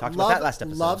 Talked about that last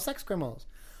episode. Love Sex Criminals.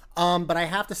 But I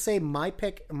have to say my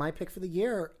pick for the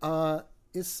year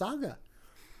is Saga.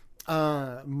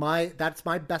 That's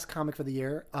my best comic for the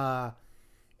year.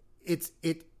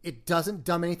 It doesn't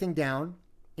dumb anything down.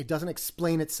 It doesn't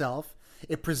explain itself.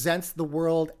 It presents the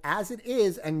world as it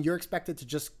is, and you're expected to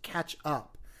just catch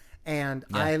up. And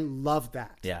I love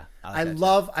that. Yeah, I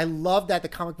love that the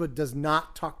comic book does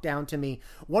not talk down to me.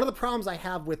 One of the problems I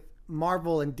have with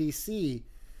Marvel and DC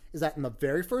is that in the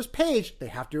very first page, they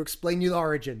have to explain you the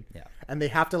origin. Yeah. And they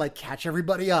have to like catch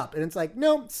everybody up. And it's like,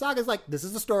 no, Saga's like, this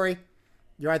is the story.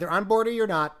 You're either on board or you're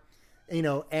not.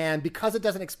 And because it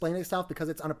doesn't explain itself, because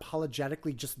it's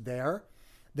unapologetically just there,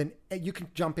 then you can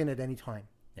jump in at any time.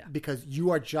 Yeah. Because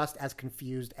you are just as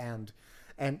confused and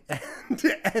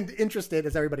interested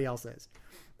as everybody else is.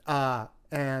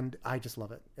 And I just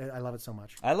love it. I love it so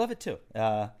much. I love it too.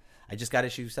 I just got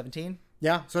issue 17.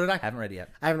 Yeah, so did I. Haven't read it yet.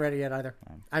 I haven't read it yet either.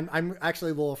 I'm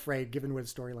actually a little afraid, given where the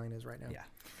storyline is right now. Yeah.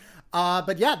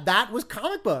 But yeah, that was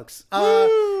comic books.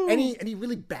 Any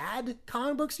really bad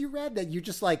comic books you read that you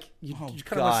just like you kind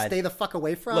of want to stay the fuck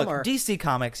away from? Look, or? DC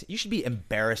Comics, you should be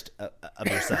embarrassed of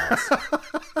yourselves.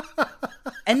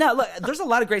 And now, look, there's a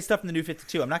lot of great stuff in the New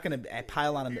 52. I'm not going to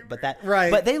pile on them, but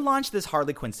Right. But they launched this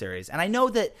Harley Quinn series, and I know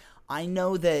that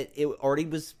it already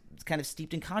was kind of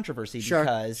steeped in controversy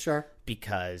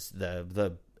because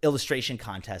the illustration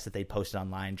contest that they posted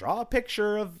online, draw a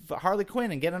picture of Harley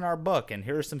Quinn and get in our book, and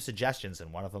here are some suggestions,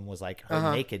 and one of them was like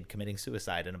her naked committing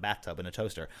suicide in a bathtub in a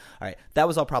toaster. All right, that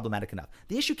was all problematic enough.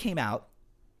 The issue came out.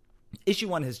 Issue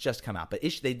 1 has just come out, but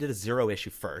they did a 0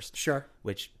 issue first. Sure.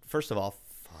 Which, first of all,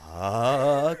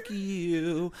 fuck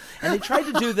you. And they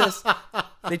tried to do this.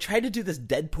 They tried to do this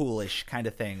Deadpool-ish kind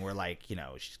of thing where, like, you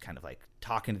know, she's kind of like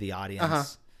talking to the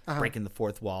audience. Breaking the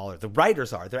fourth wall, or the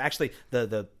writers are. They're actually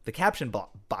the caption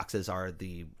boxes are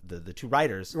the two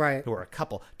writers who are a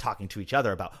couple talking to each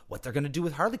other about what they're going to do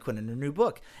with Harley Quinn in her new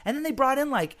book. And then they brought in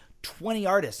like 20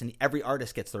 artists, and every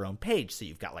artist gets their own page. So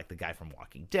you've got like the guy from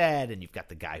Walking Dead, and you've got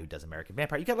the guy who does American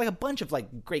Vampire. You've got like a bunch of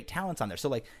like great talents on there. So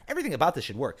like everything about this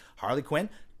should work. Harley Quinn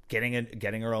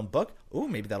getting her own book. Oh,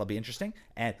 maybe that'll be interesting.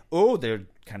 And they're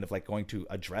kind of like going to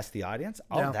address the audience.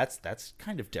 That's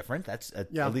kind of different. That's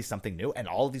at least something new. And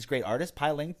all of these great artists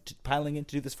piling in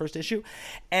to do this first issue,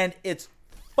 and it's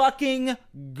fucking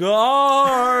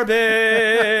garbage.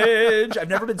 I've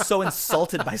never been so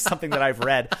insulted by something that I've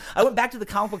read. I went back to the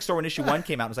comic book store when issue 1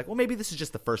 came out and was like, well, maybe this is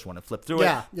just the first one, and flipped through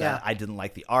it. I didn't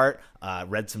like the art,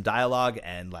 read some dialogue,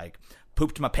 and like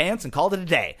pooped my pants and called it a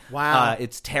day. Wow.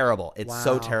 It's terrible. It's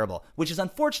so terrible, which is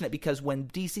unfortunate because when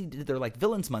DC did their like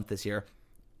Villains Month this year,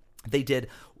 they did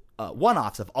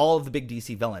one-offs of all of the big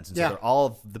DC villains. And so they're all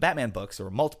of the Batman books, or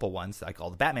multiple ones, like all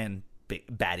the Batman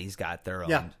baddies got their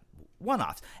own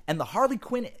one-offs. And the Harley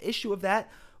Quinn issue of that,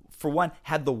 for one,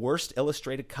 had the worst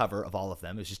illustrated cover of all of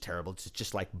them. It was just terrible. It's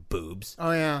just like boobs.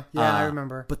 Oh, yeah. Yeah, I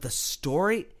remember. But the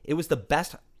story, it was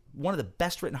one of the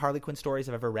best written Harley Quinn stories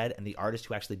I've ever read, and the artist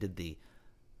who actually did the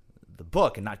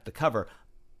book and not the cover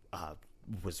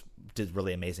did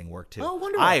really amazing work too. Oh,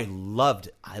 wonderful! I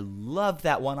loved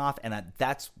that one off, and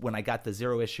that's when I got the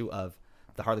 0 issue of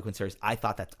the Harley Quinn series. I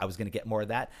thought that I was going to get more of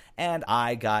that, and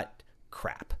I got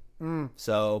crap.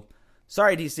 So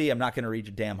sorry, DC, I'm not going to read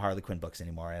your damn Harley Quinn books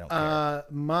anymore. I don't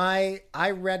care. I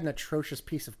read an atrocious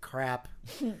piece of crap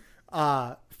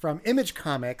from Image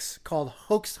Comics called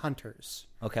Hoax Hunters.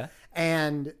 Okay.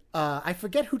 And I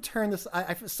forget who turned this.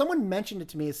 Someone mentioned it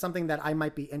to me as something that I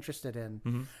might be interested in.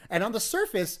 Mm-hmm. And on the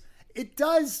surface, it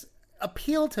does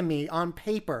appeal to me on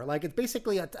paper. Like, it's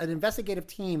basically an investigative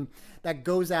team that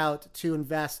goes out to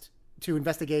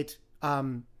investigate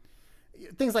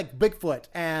things like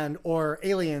Bigfoot or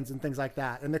aliens and things like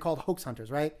that. And they're called hoax hunters,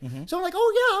 right? Mm-hmm. So I'm like,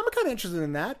 oh yeah, I'm kind of interested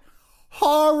in that.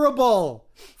 Horrible.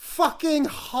 Fucking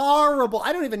horrible.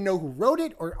 I don't even know who wrote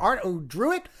it or who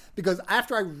drew it, because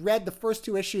after I read the first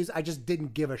 2 issues, I just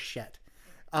didn't give a shit.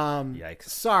 Yikes.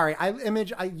 Sorry.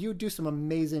 You do some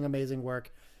amazing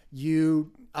work.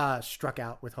 You struck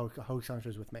out with Hoax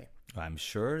Hunters with me. I'm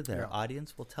sure their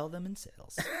audience will tell them in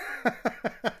sales.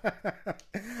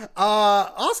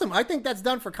 Awesome. I think that's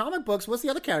done for comic books. What's the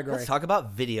other category? Let's talk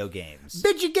about video games.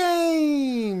 Video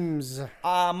games.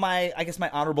 I guess my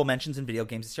honorable mentions in video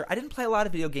games this year. I didn't play a lot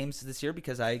of video games this year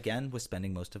because I, again, was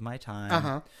spending most of my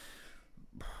time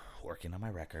working on my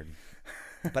record.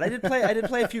 But I did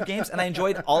play a few games, and I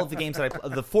enjoyed all of the games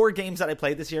the 4 games that I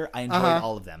played this year. I enjoyed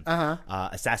all of them.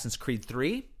 Assassin's Creed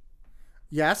 3.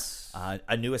 Yes.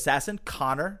 A new assassin,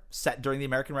 Connor, set during the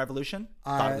American Revolution.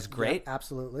 Thought it was great. Yeah,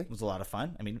 absolutely. It was a lot of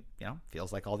fun. I mean,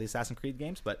 feels like all the Assassin's Creed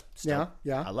games, but still,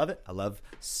 yeah. I love it. I love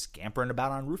scampering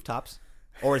about on rooftops.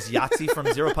 Or as Yahtzee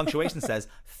from Zero Punctuation says,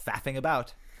 faffing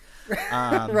about.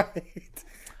 Right.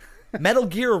 Metal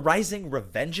Gear Rising: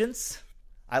 Revengeance.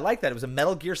 I like that. It was a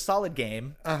Metal Gear Solid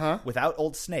game without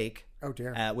Old Snake. Oh,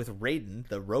 dear. With Raiden,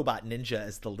 the robot ninja,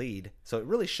 as the lead. So it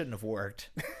really shouldn't have worked.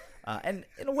 And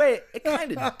in a way, it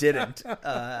kind of didn't.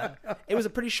 It was a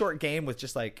pretty short game with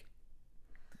just kind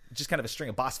of a string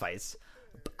of boss fights.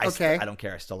 I don't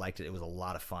care. I still liked it. It was a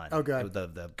lot of fun. Oh, good.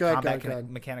 The combat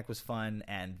mechanic was fun,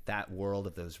 and that world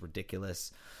of those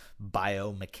ridiculous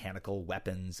biomechanical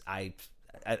weapons.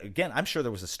 Again, I'm sure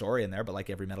there was a story in there, but like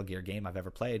every Metal Gear game I've ever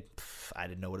played, I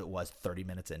didn't know what it was 30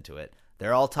 minutes into it.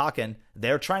 They're all talking.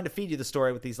 They're trying to feed you the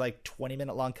story with these like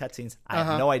 20-minute long cutscenes. I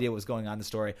have no idea what was going on in the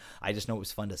story. I just know it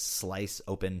was fun to slice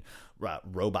open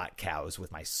robot cows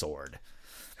with my sword.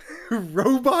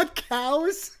 Robot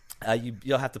cows?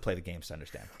 You'll have to play the games to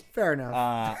understand. Fair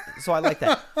enough. So I like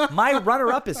that. My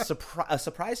runner-up is a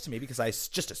surprise to me because I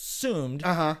just assumed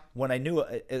when I knew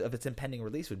of its impending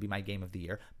release would be my game of the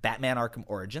year, Batman Arkham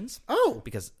Origins. Oh.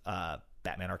 Because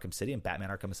Batman Arkham City and Batman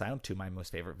Arkham Asylum, 2 of my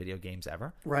most favorite video games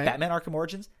ever. Right. Batman Arkham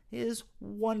Origins is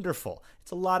wonderful. It's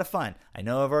a lot of fun. I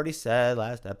know I've already said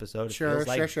last episode it feels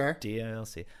like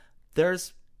DLC.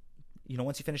 There's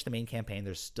once you finish the main campaign,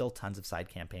 there's still tons of side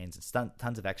campaigns and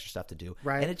tons of extra stuff to do.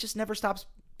 Right. And it just never stops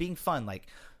being fun, like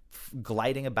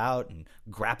gliding about and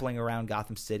grappling around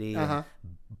Gotham City and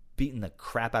beating the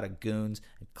crap out of goons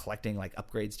and collecting like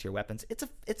upgrades to your weapons.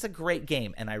 It's a great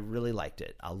game, and I really liked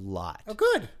it a lot. Oh,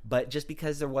 good. But just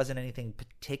because there wasn't anything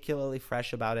particularly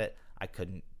fresh about it, I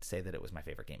couldn't say that it was my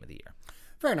favorite game of the year.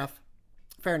 Fair enough.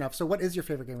 So what is your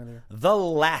favorite game of the year? The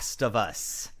Last of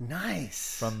Us.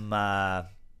 Nice. From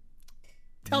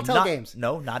Telltale Games.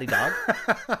 No, Naughty Dog.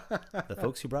 The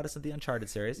folks who brought us the Uncharted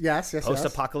series. Yes.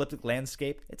 Post-apocalyptic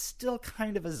landscape. It's still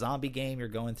kind of a zombie game. You're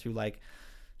going through like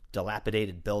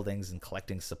dilapidated buildings and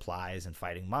collecting supplies and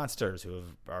fighting monsters who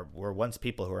were once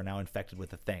people who are now infected with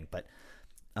the thing. But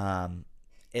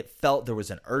it felt there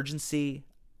was an urgency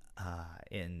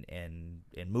in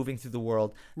moving through the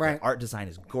world. Right. The art design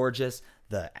is gorgeous.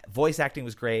 The voice acting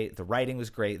was great. The writing was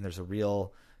great, and there's a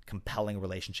real compelling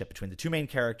relationship between the two main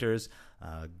characters,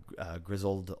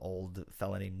 grizzled old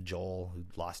fella named Joel who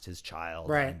lost his child,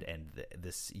 right. and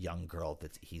this young girl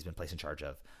that he's been placed in charge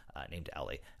of, named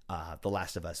Ellie. The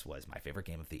Last of Us was my favorite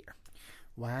game of the year.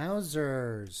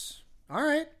 Wowzers. All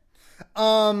right.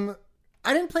 I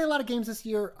didn't play a lot of games this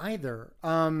year either,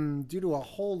 due to a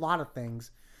whole lot of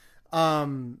things.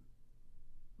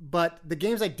 But the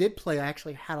games I did play, I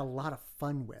actually had a lot of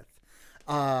fun with.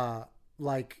 What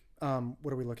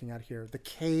are we looking at here? The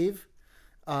Cave,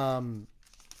 which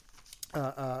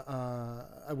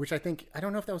I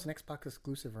don't know if that was an Xbox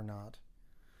exclusive or not.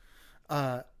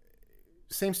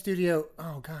 Same studio.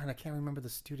 Oh God, I can't remember the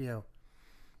studio.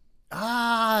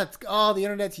 The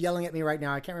internet's yelling at me right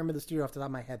now. I can't remember the studio off the top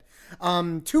of my head.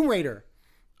 Tomb Raider.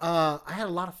 I had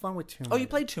a lot of fun with Tomb Raider. Oh, you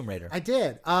played Tomb Raider? I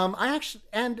did. I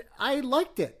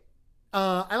liked it.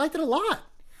 I liked it a lot.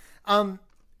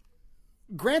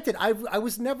 Granted, I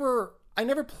never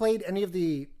played any of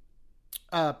the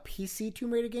PC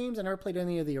Tomb Raider games. I never played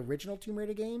any of the original Tomb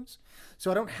Raider games,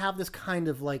 so I don't have this kind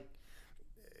of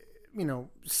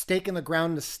stake in the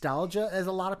ground nostalgia as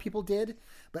a lot of people did.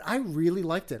 But I really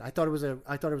liked it. I thought it was a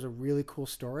really cool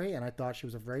story, and I thought she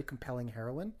was a very compelling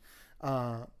heroine.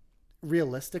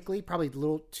 Realistically, probably a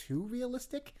little too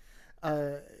realistic.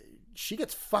 She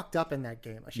gets fucked up in that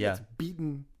game. She gets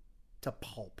beaten to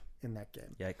pulp in that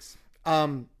game. Yikes.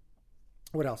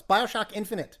 What else? BioShock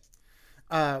Infinite,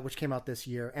 which came out this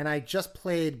year, and I just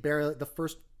played the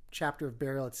first chapter of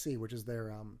Burial at Sea, which is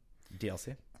their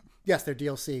DLC. Yes, their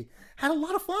DLC. Had a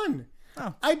lot of fun.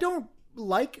 Oh. I don't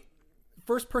like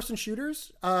first-person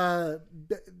shooters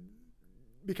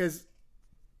because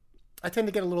I tend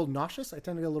to get a little nauseous. I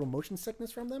tend to get a little motion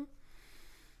sickness from them.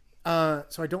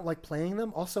 So I don't like playing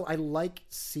them. Also, I like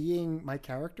seeing my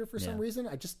character for some reason.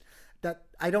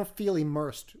 I don't feel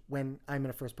immersed when I'm in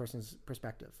a first person's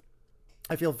perspective.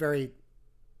 I feel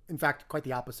in fact, quite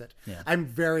the opposite. Yeah. I'm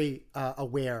very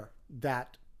aware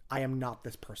that I am not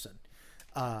this person.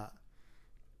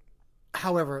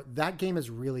 However, that game is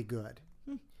really good.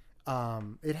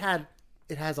 It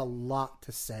has a lot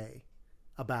to say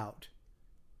about.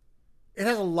 It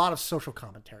has a lot of social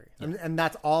commentary, and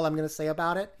that's all I'm going to say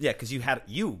about it. Yeah, because you had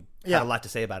a lot to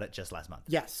say about it just last month.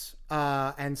 Yes,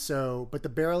 but the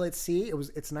Burial at Sea,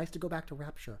 it's nice to go back to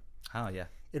Rapture. Oh yeah,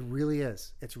 it really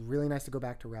is. It's really nice to go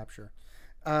back to Rapture.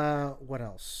 What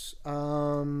else?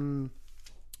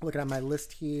 Looking at my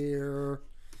list here.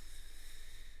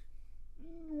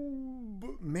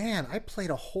 Man, I played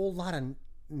a whole lot of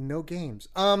no games.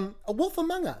 A Wolf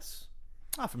Among Us.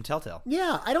 Oh, from Telltale.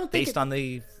 Yeah, I don't think based on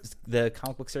the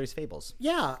comic book series Fables.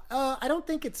 Yeah, I don't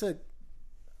think it's I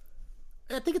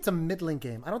think it's a middling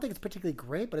game. I don't think it's particularly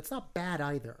great, but it's not bad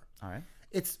either. All right.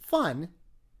 It's fun.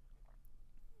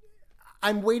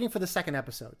 I'm waiting for the second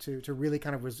episode to really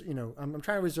kind of I'm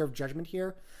trying to reserve judgment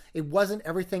here. It wasn't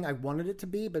everything I wanted it to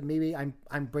be, but maybe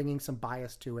I'm bringing some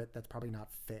bias to it that's probably not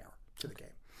fair to the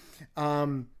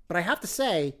game. But I have to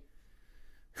say,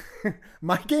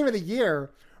 my game of the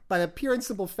year, by the pure and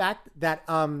simple fact that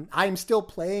I'm still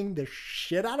playing the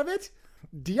shit out of it,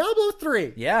 Diablo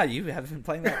 3. Yeah, you have been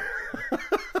playing that.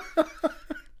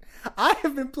 I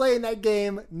have been playing that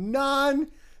game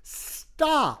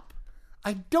non-stop.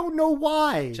 I don't know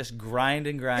why. Just grind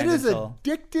and grind. It is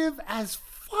addictive as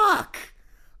fuck.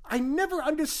 I never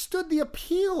understood the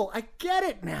appeal. I get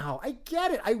it now. I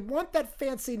get it. I want that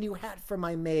fancy new hat for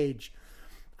my mage.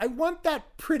 I want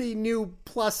that pretty new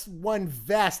 +1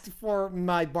 vest for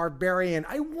my barbarian.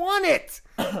 I want it.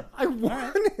 I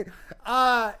want it.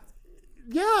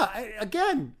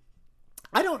 Again,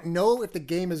 I don't know if the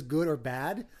game is good or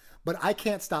bad, but I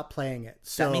can't stop playing it.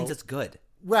 So that means it's good.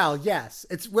 Well, yes.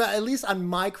 At least on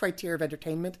my criteria of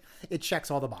entertainment, it checks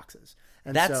all the boxes.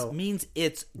 And that means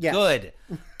it's good.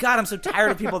 God, I'm so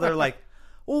tired of people that are like,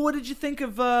 well, what did you think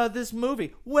of this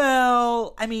movie?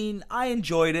 Well, I mean, I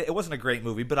enjoyed it. It wasn't a great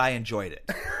movie, but I enjoyed it.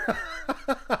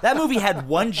 That movie had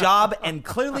one job, and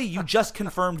clearly you just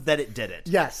confirmed that it did it.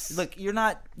 Yes. Look, you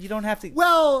don't have to.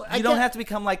 Well, you don't have to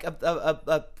become like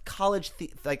a college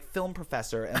like film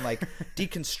professor and like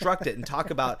deconstruct it and talk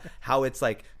about how it's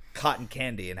like cotton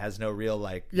candy and has no real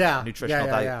like nutritional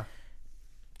value. Yeah.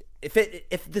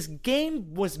 If this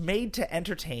game was made to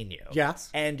entertain you,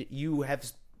 and you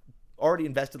have already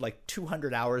invested like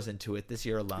 200 hours into it this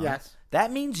year alone,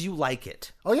 that means you like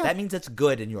it. Oh yeah, that means it's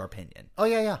good in your opinion. Oh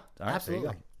yeah, All right,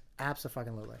 absolutely,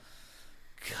 absolutely.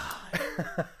 God.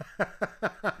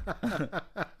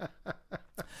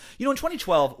 You know, in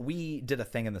 2012, we did a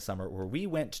thing in the summer where we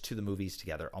went to the movies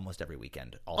together almost every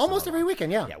weekend. Almost every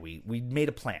weekend, yeah. Yeah, we made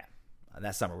a plan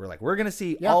that summer. We're like, we're going to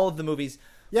see all of the movies.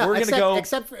 Yeah, we're going to go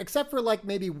except for like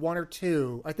maybe one or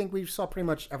two. I think we saw pretty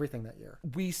much everything that year.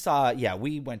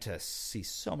 We went to see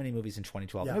so many movies in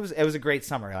 2012. Yeah. It was a great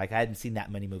summer. Like I hadn't seen that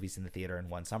many movies in the theater in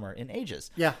one summer in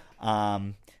ages. Yeah.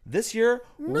 This year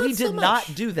we did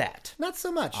not do that. Not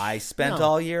so much. I spent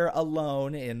all year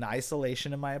alone in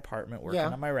isolation in my apartment working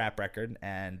on my rap record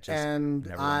and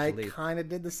never I wanted to leave. Kind of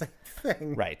did the same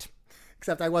thing. Right.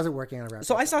 Except I wasn't working on a rap.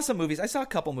 So I saw some movies. I saw a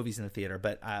couple movies in the theater,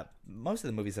 but most of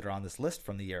the movies that are on this list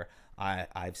from the year,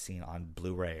 I've seen on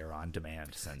Blu-ray or on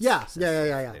demand since.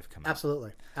 They've come out.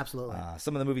 Absolutely.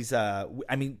 Some of the movies,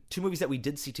 two movies that we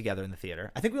did see together in the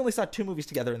theater. I think we only saw two movies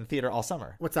together in the theater all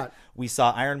summer. What's that? We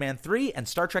saw Iron Man 3 and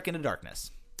Star Trek Into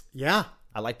Darkness. Yeah.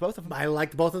 I liked both of them. I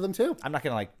liked both of them too. I'm not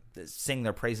going to sing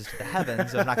their praises to the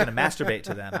heavens. I'm not going to masturbate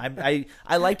to them.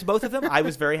 I liked both of them. I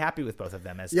was very happy with both of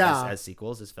them as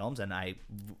sequels, as films, and it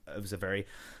was a very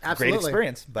great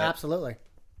experience. But, absolutely.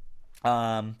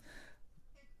 Gosh,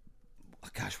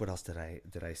 what else did I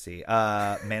see?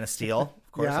 Man of Steel,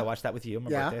 of course. I watched that with you on my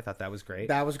birthday. I thought that was great.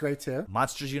 That was great too.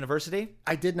 Monsters University.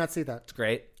 I did not see that. It's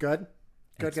great. Good.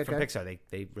 From Pixar.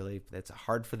 They really, it's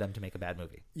hard for them to make a bad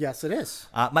movie. Yes, it is.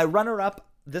 My runner-up,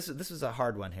 this is a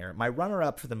hard one here. My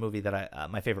runner-up for the movie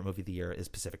that my favorite movie of the year is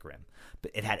Pacific Rim.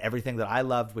 But it had everything that I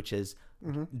loved, which is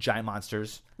giant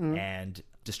monsters and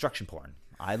destruction porn.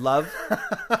 I love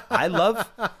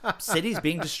cities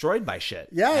being destroyed by shit.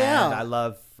 And I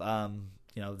love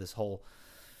this whole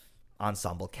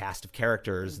ensemble cast of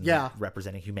characters and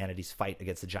representing humanity's fight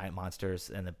against the giant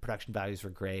monsters, and the production values were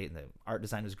great, and the art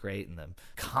design was great, and the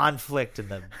conflict and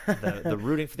the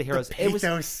rooting for the heroes. It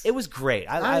was great.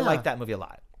 I like that movie a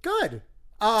lot. Good.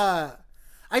 I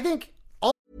think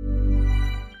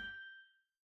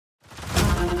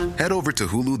Head over to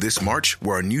Hulu this March,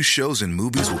 where our new shows and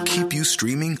movies will keep you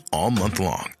streaming all month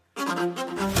long.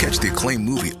 Catch the acclaimed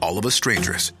movie All of Us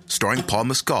Strangers, starring Paul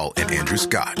Mescal and Andrew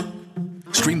Scott.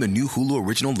 Stream the new Hulu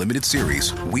original limited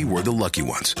series, We Were the Lucky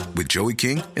Ones, with Joey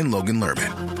King and Logan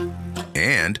Lerman.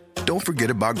 And don't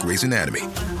forget about Grey's Anatomy.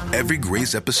 Every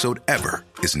Grey's episode ever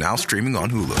is now streaming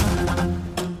on Hulu.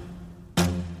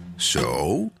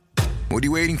 So, what are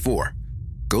you waiting for?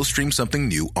 Go stream something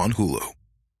new on Hulu.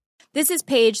 This is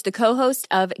Paige, the co-host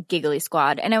of Giggly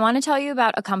Squad, and I want to tell you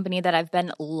about a company that I've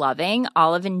been loving,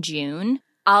 Olive & June.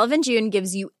 Olive & June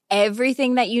gives you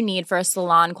everything that you need for a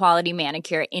salon-quality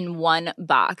manicure in one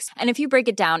box. And if you break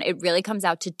it down, it really comes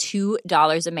out to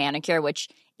 $2 a manicure, which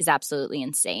is absolutely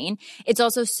insane. It's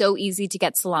also so easy to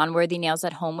get salon-worthy nails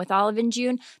at home with Olive &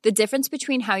 June. The difference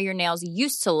between how your nails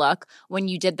used to look when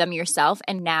you did them yourself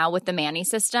and now with the Mani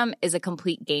system is a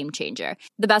complete game changer.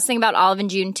 The best thing about Olive &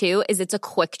 June, too, is it's a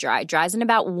quick dry. Dries in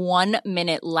about 1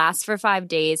 minute, lasts for 5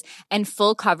 days, and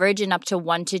full coverage in up to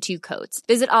 1 to 2 coats.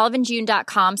 Visit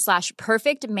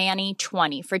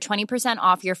oliveandjune.com/perfectmani20 for 20%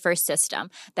 off your first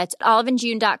system. That's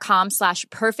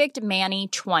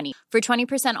oliveandjune.com/perfectmani20 for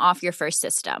 20% off your first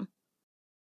system.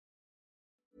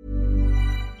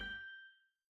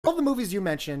 All the movies you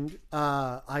mentioned,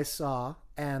 I saw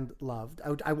and loved.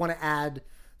 I want to add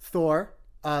Thor,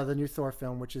 the new Thor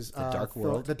film, which is The Dark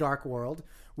World. The Dark World,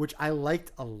 which I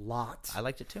liked a lot. I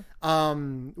liked it too.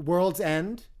 World's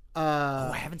End.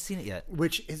 I haven't seen it yet.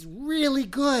 Which is really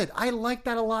good. I like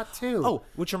that a lot too. Oh,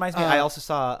 which reminds me, I also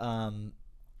saw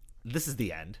This Is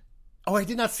the End. Oh, I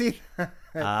did not see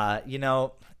that.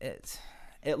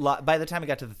 By the time I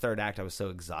got to the third act, I was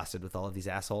so exhausted with all of these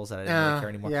assholes that I didn't really care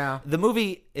anymore. Yeah. The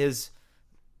movie it's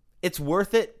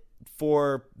worth it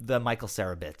for the Michael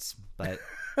Cera bits, but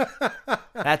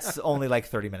that's only like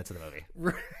 30 minutes of the movie.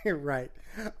 Right.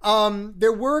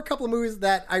 There were a couple of movies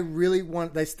that I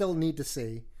still need to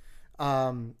see,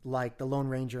 like The Lone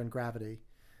Ranger and Gravity.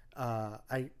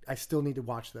 I still need to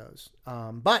watch those.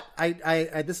 But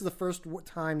I this is the first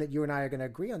time that you and I are going to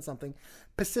agree on something.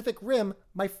 Pacific Rim,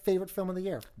 my favorite film of the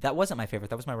year. That wasn't my favorite.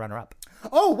 That was my runner-up.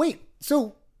 Oh, wait.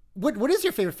 So what is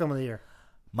your favorite film of the year?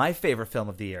 My favorite film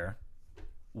of the year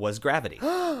was Gravity.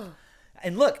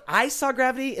 And look, I saw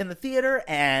Gravity in the theater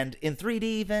and in 3D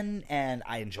even, and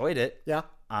I enjoyed it. Yeah.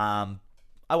 I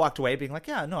walked away being like,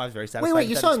 yeah, no, I was very satisfied. Wait,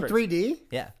 you saw it in 3D?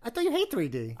 Yeah. I thought you hate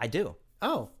 3D. I do.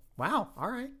 Oh, wow. All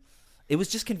right. It was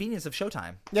just convenience of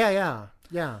Showtime. Yeah.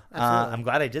 Absolutely. I'm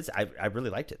glad I did. I really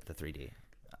liked it, the 3D.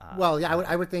 Well, yeah,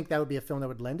 I would think that would be a film that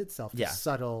would lend itself to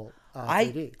subtle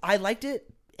 3D. I liked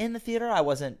it in the theater. I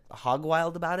wasn't hog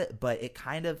wild about it, but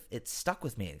it stuck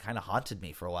with me. It kind of haunted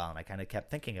me for a while, and I kind of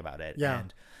kept thinking about it. Yeah.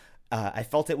 And I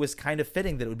felt it was kind of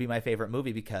fitting that it would be my favorite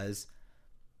movie because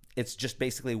it's just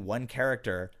basically one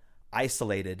character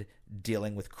isolated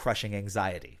dealing with crushing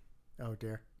anxiety. Oh,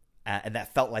 dear. And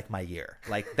that felt like my year.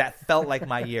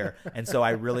 And so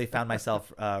I really found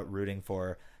myself rooting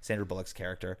for Sandra Bullock's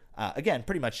character. Again,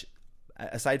 pretty much,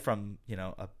 aside from,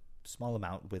 a small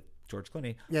amount with George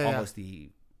Clooney, almost the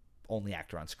only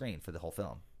actor on screen for the whole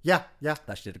film. Yeah.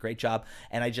 Thought she did a great job.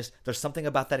 And there's something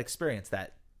about that experience,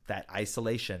 that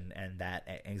isolation and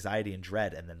that anxiety and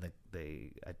dread. And then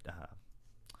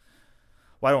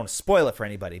I don't want to spoil it for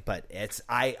anybody, but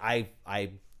I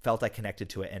felt I connected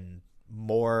to it and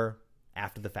more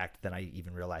after the fact than I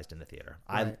even realized in the theater.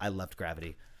 Right. I loved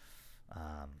Gravity.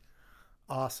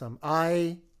 Awesome.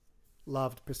 I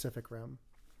loved Pacific Rim.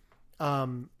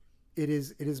 That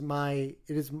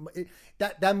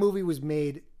movie was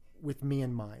made with me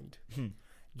in mind.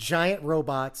 Giant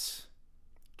robots,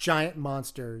 giant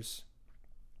monsters,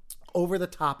 over the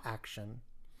top action,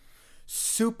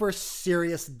 super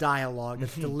serious dialogue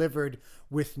that's delivered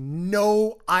with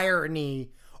no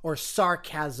irony or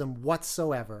sarcasm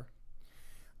whatsoever,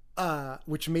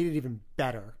 which made it even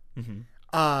better.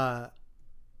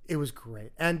 It was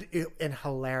great and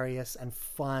hilarious and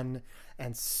fun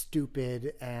and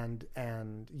stupid and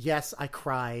yes, I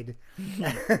cried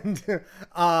and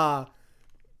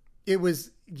it was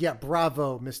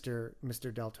bravo,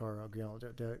 Mr. Del Toro,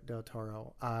 Guillermo del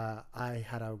Toro. I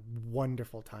had a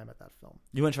wonderful time at that film.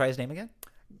 You want to try his name again?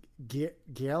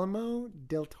 Guillermo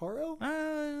del Toro?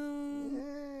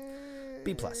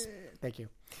 B+. Thank you.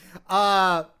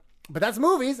 But that's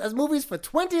movies. That's movies for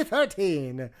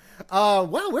 2013. Wow,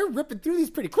 we're ripping through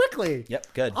these pretty quickly. Yep,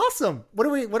 good. Awesome.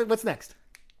 What's next?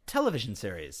 Television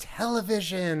series.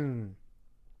 Television.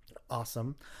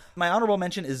 Awesome. My honorable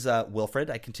mention is Wilfred.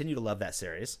 I continue to love that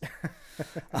series.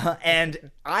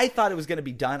 And I thought it was going to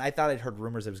be done. I thought I'd heard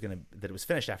rumors that it was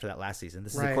finished after that last season.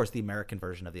 This is, of course, the American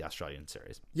version of the Australian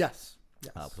series. Yes.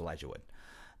 With Elijah Wood.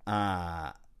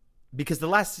 Because the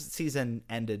last season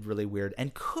ended really weird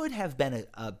and could have been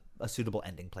a suitable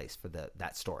ending place for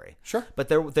that story. Sure. But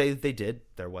they did.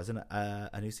 There wasn't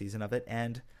a new season of it,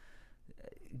 and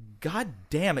God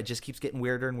damn, it just keeps getting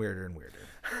weirder and weirder and weirder.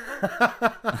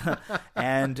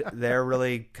 And they're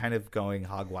really kind of going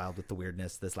hog wild with the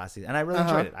weirdness this last season, and I really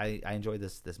enjoyed it. I enjoyed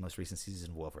this most recent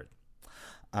season of Wilfred.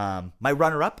 My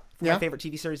runner-up for my favorite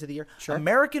TV series of the year,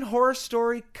 American Horror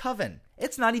Story Coven.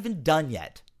 It's not even done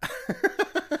yet.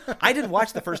 I didn't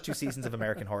watch the first 2 seasons of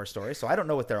American Horror Story, so I don't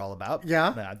know what they're all about.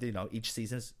 Yeah. Each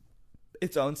season's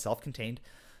its own self-contained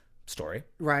story.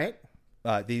 Right.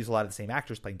 They use a lot of the same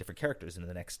actors playing different characters in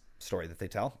the next story that they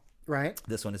tell. Right.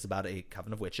 This one is about a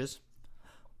coven of witches,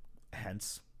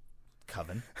 hence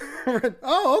Coven.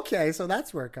 Oh, okay. So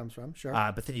that's where it comes from. Sure.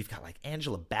 But then you've got like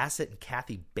Angela Bassett and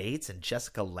Kathy Bates and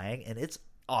Jessica Lange, and it's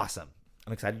awesome.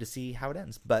 I'm excited to see how it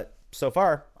ends. But so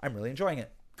far, I'm really enjoying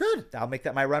it. Good. I'll make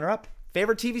that my runner-up.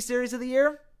 Favorite TV series of the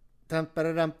year? Dum,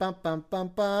 ba-da-dum, bum, bum, bum,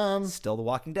 bum. Still The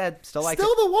Walking Dead. Still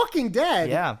The Walking Dead?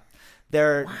 Yeah.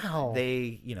 They're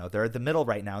at the middle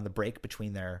right now in the break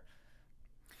between their...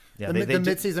 Yeah, the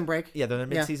mid-season break? Yeah, they're in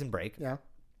the mid-season break. Yeah.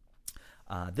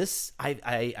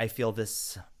 I feel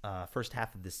this first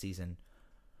half of this season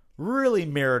really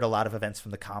mirrored a lot of events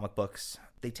from the comic books.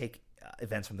 They take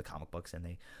events from the comic books and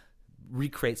they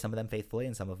recreate some of them faithfully,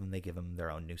 and some of them they give them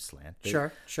their own new slant.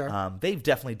 Sure. They've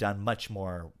definitely done much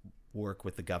more work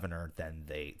with the governor than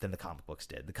the comic books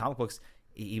did. The comic books,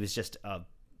 he was just a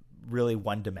really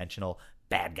one-dimensional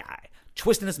bad guy,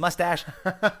 twisting his mustache,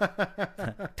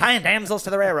 tying damsels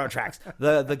to the railroad tracks.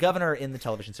 The governor in the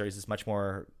television series is much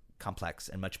more complex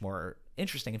and much more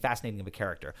interesting and fascinating of a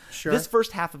character. Sure. This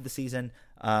first half of the season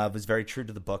was very true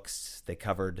to the books. They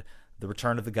covered the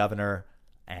return of the governor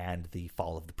and the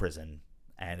fall of the prison,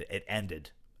 and it ended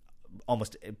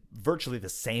almost virtually the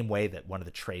same way that one of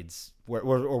the trades where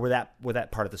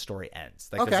that part of the story ends.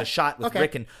 Like there's a shot with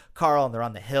Rick and Carl, and they're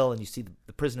on the hill, and you see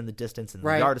the prison in the distance, and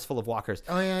Right. the yard is full of walkers.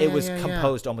 Oh, yeah, it yeah, was yeah,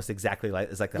 composed almost exactly like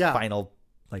the Yeah. final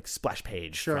like splash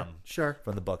page Sure.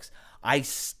 from the books. I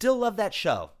still love that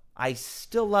show. I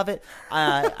still love it.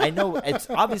 I know it's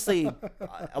obviously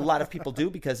a lot of people do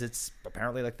because it's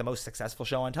apparently like the most successful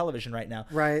show on television right now.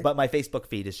 Right. But my Facebook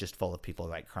feed is just full of people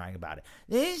like crying about it.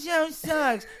 This show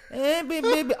sucks.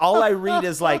 All I read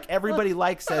is like everybody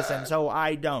likes this and so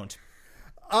I don't.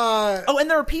 And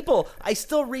there are people I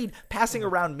still read passing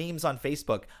around memes on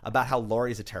Facebook about how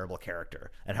Laurie's a terrible character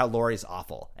and how Laurie's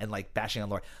awful and like bashing on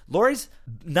Laurie. Laurie's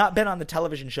not been on the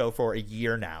television show for a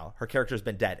year now. Her character's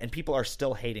been dead and people are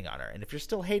still hating on her. And if you're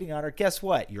still hating on her, guess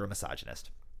what? You're a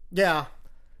misogynist. Yeah.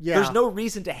 There's no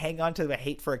reason to hang on to the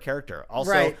hate for a character.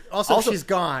 Also, Right. Also, she's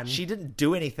gone. She didn't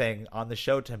do anything on the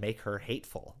show to make her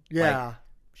hateful. Yeah. Like,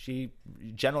 she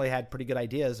generally had pretty good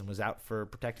ideas and was out for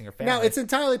protecting her family. Now, it's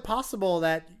entirely possible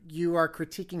that you are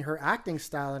critiquing her acting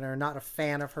style and are not a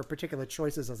fan of her particular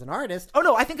choices as an artist. Oh,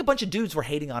 no, I think a bunch of dudes were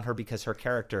hating on her because her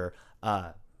character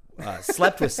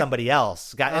slept with somebody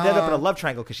else. Ended up in a love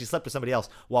triangle because she slept with somebody else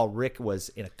while Rick was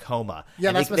in a coma. Yeah,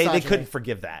 and that's they misogyny. couldn't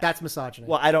forgive that. That's misogyny.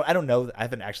 Well, I don't know. I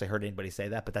haven't actually heard anybody say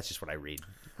that, but that's just what I read.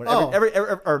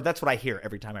 Or that's what I hear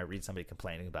every time I read somebody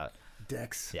complaining about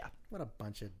dicks. Yeah. What a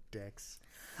bunch of dicks.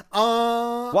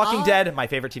 Walking Dead, my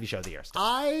favorite TV show of the year. Still.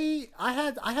 I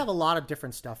have a lot of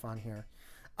different stuff on here.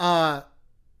 I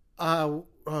don't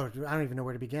even know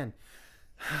where to begin.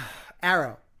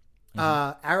 Arrow.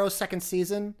 Arrow's second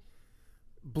season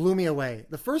blew me away.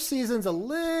 The first season's a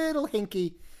little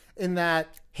hinky in that.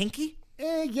 Hinky?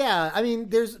 Yeah. I mean,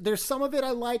 there's some of it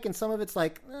I like and some of it's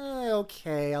like,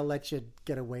 okay, I'll let you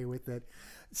get away with it.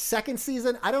 Second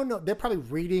season, I don't know. They're probably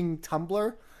reading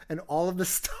Tumblr and all of the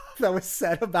stuff that was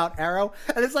said about Arrow.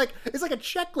 And it's like a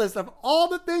checklist of all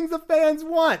the things the fans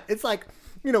want. It's like,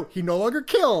 he no longer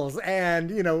kills and,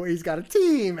 he's got a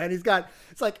team and it's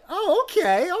like, oh,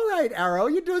 okay. All right, Arrow,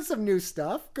 you're doing some new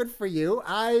stuff. Good for you.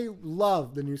 I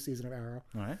love the new season of Arrow.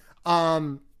 All right.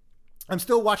 I'm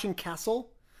still watching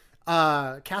Castle.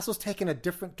 Castle's taken a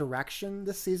different direction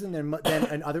this season than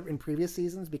in previous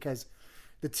seasons because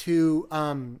the two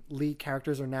lead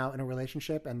characters are now in a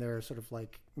relationship and they're sort of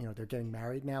like, they're getting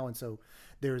married now. And so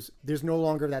there's no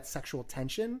longer that sexual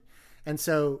tension. And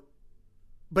so,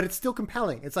 but it's still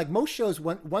compelling. It's like most shows,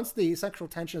 once the sexual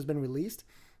tension has been released,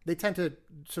 they tend to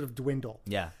sort of dwindle.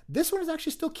 Yeah. This one is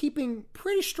actually still keeping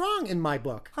pretty strong in my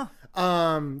book. Huh.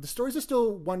 The stories are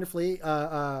still wonderfully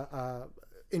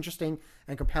interesting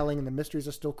and compelling, and the mysteries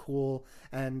are still cool,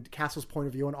 and Castle's point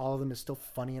of view on all of them is still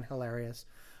funny and hilarious.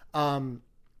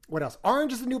 What else?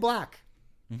 Orange is the New Black.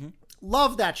 Mm-hmm.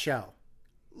 Love that show.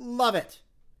 Love it.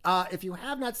 If you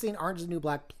have not seen Orange is the New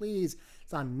Black, please.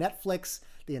 It's on Netflix.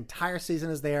 The entire season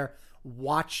is there.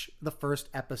 Watch the first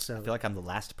episode. I feel like I'm the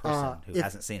last person who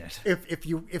hasn't seen it. If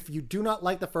you do not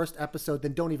like the first episode,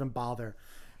 then don't even bother.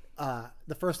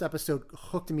 The first episode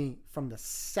hooked me from the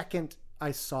second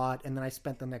I saw it, and then I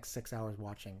spent the next 6 hours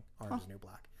watching Orange is the New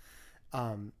Black.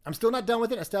 I'm still not done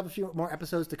with it. I still have a few more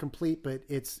episodes to complete, but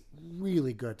it's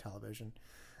really good television.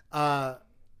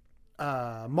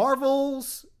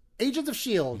 Marvel's Agents of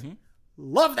S.H.I.E.L.D. Mm-hmm.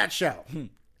 Love that show.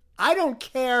 I don't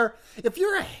care. If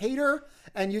you're a hater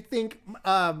and you think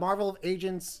Marvel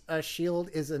Agents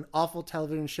S.H.I.E.L.D. is an awful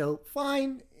television show,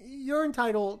 fine. You're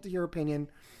entitled to your opinion.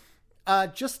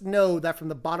 Just know that from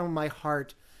the bottom of my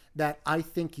heart that I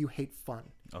think you hate fun.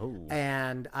 Oh.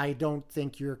 And I don't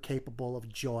think you're capable of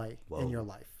joy in your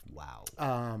life. Wow.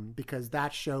 Because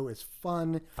that show is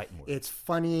fun. Fighting words. It's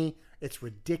funny. It's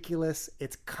ridiculous.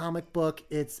 It's comic book.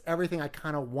 It's everything I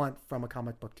kind of want from a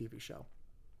comic book TV show.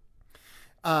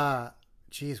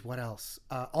 What else?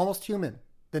 Almost Human.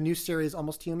 The new series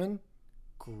Almost Human.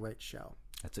 Great show.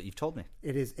 That's what you've told me.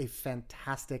 It is a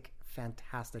fantastic,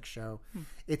 fantastic show.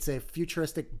 It's a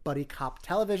futuristic buddy cop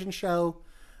television show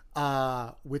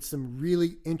with some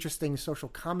really interesting social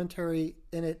commentary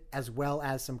in it, as well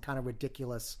as some kind of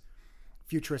ridiculous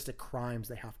futuristic crimes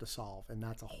they have to solve. And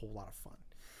that's a whole lot of fun.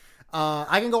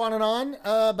 I can go on and on,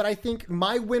 but I think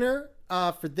my winner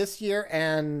for this year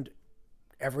and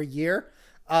every year,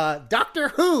 Doctor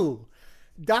Who.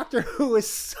 Doctor Who is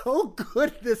so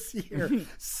good this year.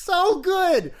 So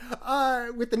good.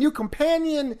 With the new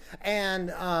companion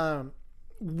and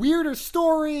weirder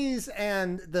stories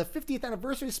and the 50th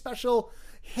anniversary special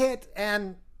hit.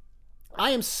 And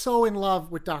I am so in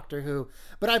love with Doctor Who.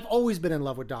 But I've always been in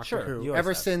love with Doctor Who.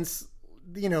 Ever since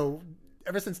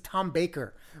Tom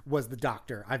Baker was the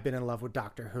Doctor, I've been in love with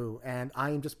Doctor Who. And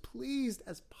I am just pleased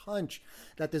as punch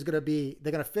that they're going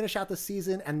to finish out the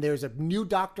season and there's a new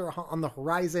Doctor on the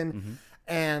horizon. Mm-hmm.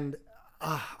 And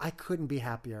I couldn't be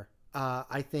happier.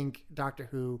 I think Doctor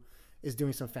Who is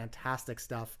doing some fantastic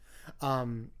stuff.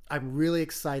 I'm really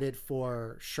excited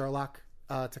for Sherlock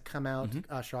to come out.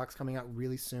 Sherlock's coming out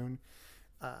really soon.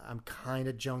 I'm kind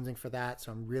of jonesing for that,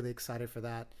 so I'm really excited for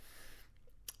that.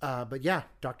 But yeah,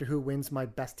 Doctor Who wins my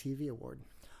Best TV award.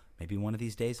 Maybe one of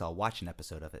these days I'll watch an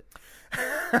episode of it.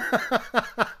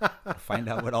 Find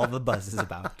out what all the buzz is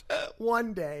about.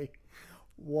 One day.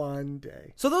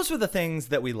 So those were the things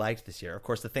that we liked this year. Of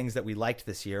course, the things that we liked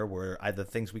this year were either the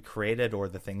things we created or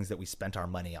the things that we spent our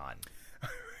money on.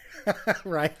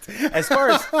 Right. As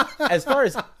far as well,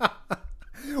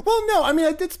 no, I mean,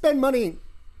 I did spend money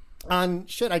on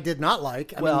shit I did not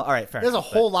like. I mean, all right, fair there's enough, a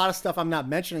whole lot of stuff I'm not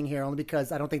mentioning here only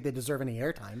because I don't think they deserve any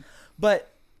airtime.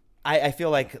 But I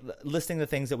feel like listing the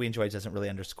things that we enjoyed doesn't really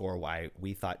underscore why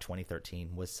we thought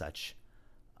 2013 was such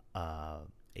a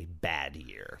bad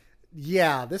year.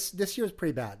 Yeah, this year was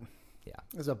pretty bad. Yeah.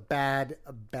 It was a bad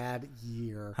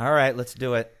year. All right, let's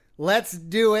do it. Let's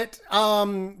do it.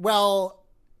 Well,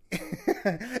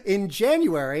 in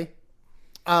January,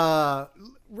 right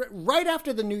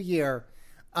after the new year,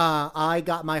 I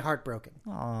got my heart broken.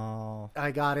 Oh.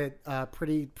 I got it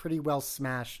pretty well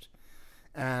smashed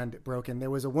and broken. There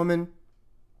was a woman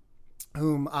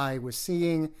whom I was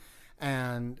seeing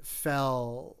and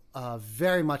fell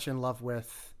very much in love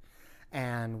with,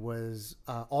 and was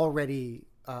already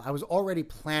I was already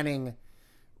planning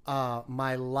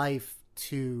my life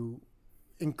to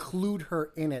include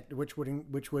her in it, which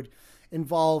would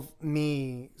involve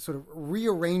me sort of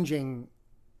rearranging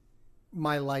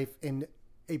my life in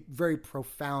a very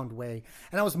profound way.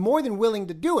 And I was more than willing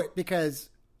to do it because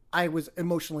I was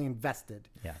emotionally invested.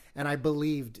 Yeah. And I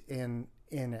believed in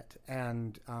it.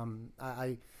 And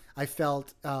I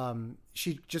felt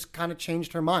she just kind of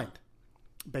changed her mind,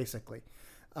 basically.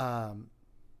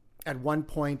 At one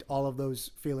point, all of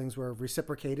those feelings were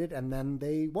reciprocated, and then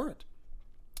they weren't.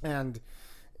 And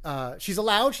she's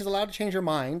allowed to change her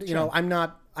mind. You know, I'm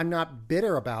not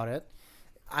bitter about it.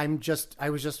 I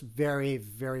was just very,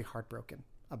 very heartbroken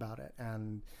about it,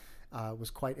 and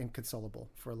was quite inconsolable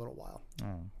for a little while.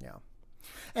 Oh. Yeah.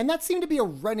 And that seemed to be a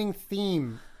running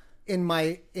theme in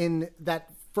that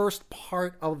first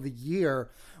part of the year,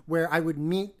 where I would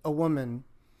meet a woman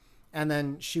and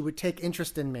then she would take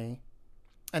interest in me,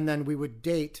 and then we would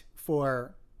date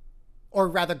or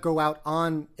rather go out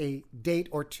on a date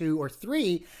or two or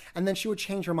three, and then she would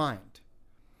change her mind,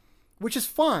 which is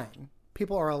fine.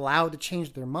 People are allowed to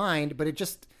change their mind, but it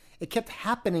kept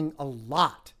happening a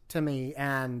lot to me,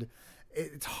 and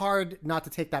it's hard not to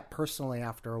take that personally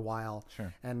after a while.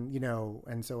 Sure. And,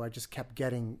 and so I just kept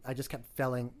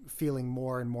feeling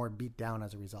more and more beat down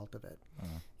as a result of it.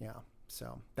 Yeah.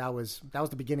 So that was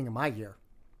the beginning of my year.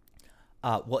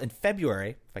 Well, in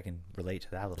February, if I can relate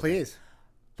to that a little bit. Please.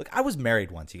 Look, I was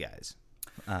married once, you guys.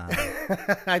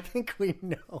 I think we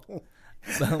know.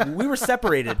 We were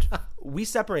separated. We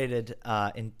separated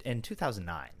in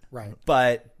 2009. Right.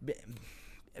 But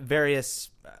various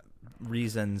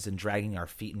reasons and dragging our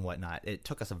feet and whatnot, it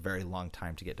took us a very long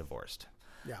time to get divorced.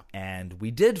 Yeah. And we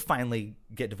did finally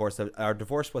get divorced. Our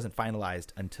divorce wasn't finalized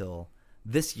until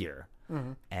this year.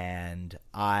 Mm-hmm. And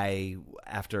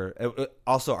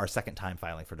also our second time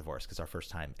filing for divorce, because our first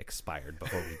time expired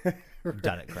before we'd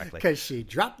done it correctly. Because she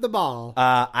dropped the ball.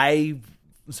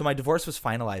 So my divorce was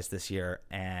finalized this year,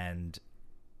 and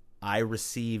I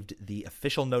received the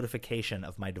official notification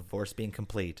of my divorce being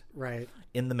complete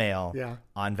in the mail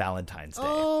on Valentine's Day.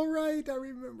 Oh, right. I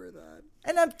remember that.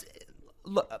 And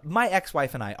look, my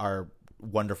ex-wife and I are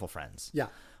wonderful friends. Yeah.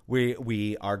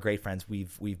 We are great friends.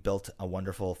 We've built a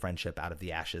wonderful friendship out of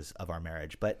the ashes of our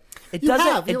marriage. But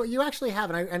you actually have,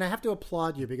 and I have to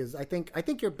applaud you, because I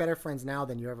think you're better friends now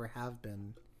than you ever have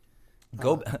been.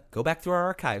 Go back through our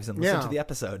archives and listen to the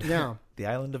episode. Yeah. The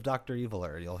Island of Dr.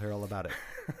 Eviler. You'll hear all about it.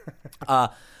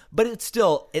 But it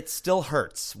still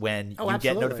hurts when you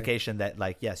get notification that,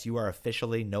 like, yes, you are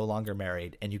officially no longer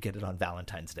married, and you get it on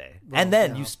Valentine's Day, and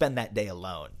then you spend that day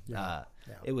alone. Yeah.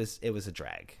 It was a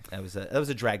drag. It was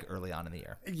a drag early on in the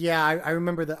year. Yeah, I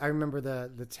remember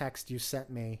the text you sent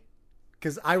me,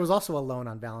 because I was also alone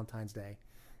on Valentine's Day.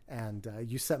 And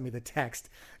you sent me the text,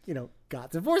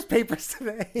 got divorce papers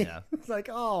today. Yeah. It's like,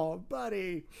 oh,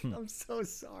 buddy, I'm so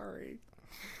sorry.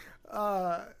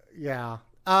 Yeah.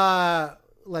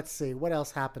 Let's see. What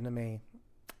else happened to me?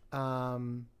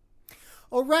 Oh,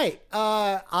 right.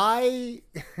 I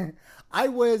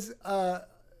was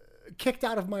kicked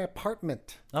out of my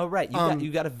apartment. Oh, right.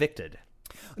 You got evicted.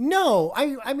 No,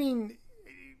 I mean...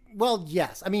 Well,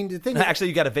 yes. I mean, the thing... Actually,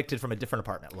 you got evicted from a different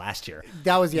apartment last year.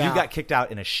 That was, yeah. You got kicked out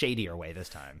in a shadier way this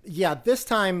time. Yeah, this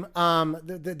time,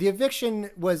 the eviction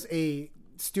was a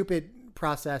stupid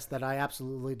process that I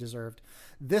absolutely deserved.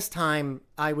 This time,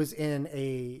 I was in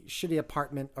a shitty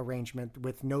apartment arrangement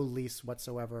with no lease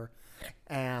whatsoever,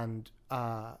 and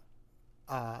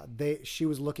she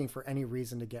was looking for any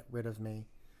reason to get rid of me,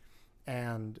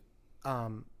 and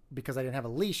because I didn't have a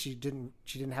lease, she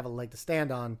didn't have a leg to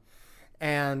stand on,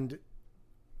 and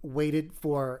waited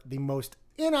for the most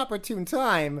inopportune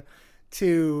time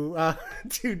to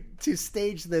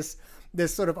stage this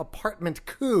sort of apartment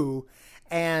coup,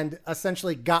 and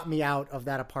essentially got me out of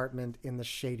that apartment in the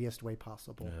shadiest way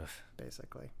possible. Ugh.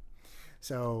 Basically.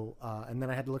 So, and then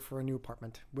I had to look for a new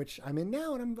apartment, which I'm in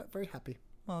now, and I'm very happy.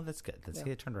 Well, that's good. That's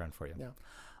it turned around for you. Yeah.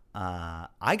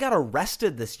 I got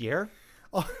arrested this year.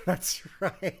 Oh, that's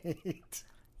right.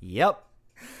 Yep.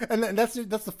 And that's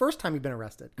the first time you've been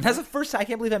arrested. That's the first time. I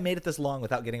can't believe I made it this long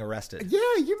without getting arrested. Yeah,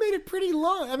 you made it pretty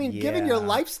long. I mean, given your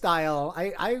lifestyle,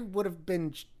 I would have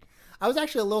been... I was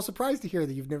actually a little surprised to hear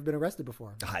that you've never been arrested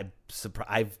before.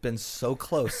 I've been so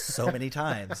close so many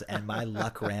times, and my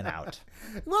luck ran out.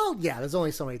 Well, yeah, there's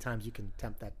only so many times you can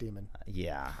tempt that demon.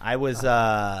 Yeah, I was...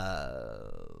 I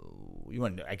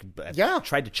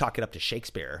tried to chalk it up to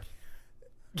Shakespeare.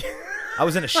 I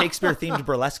was in a Shakespeare-themed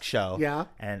burlesque show. Yeah.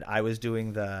 And I was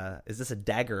doing is this a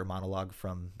dagger monologue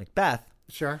from Macbeth?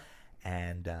 Sure.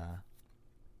 And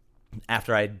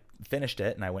after I'd finished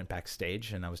it and I went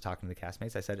backstage and I was talking to the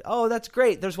castmates, I said, "Oh, that's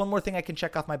great. There's one more thing I can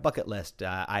check off my bucket list.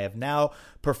 I have now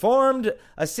performed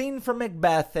a scene from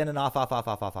Macbeth in an off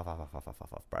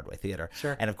Broadway theater."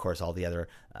 Sure. And of course, all the other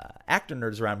actor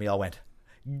nerds around me all went,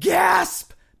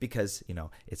 "Gasp!" Because,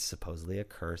 it's supposedly a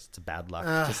curse. It's a bad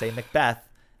luck to say Macbeth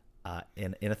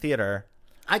in a theater.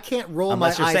 I can't roll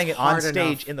unless my you're eyes saying it on stage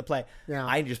enough. In the play.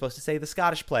 Yeah. You're supposed to say the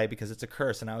Scottish play because it's a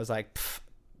curse. And I was like,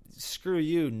 screw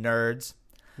you, nerds.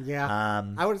 Yeah,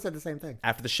 I would have said the same thing.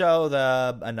 After the show,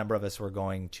 a number of us were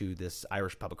going to this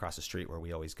Irish pub across the street where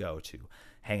we always go to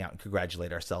hang out and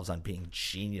congratulate ourselves on being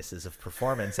geniuses of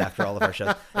performance after all of our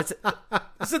shows. This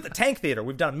is at the Tank Theater.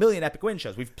 We've done a million Epic Win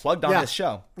shows. We've plugged on this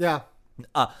show. Yeah.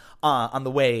 On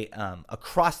the way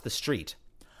across the street.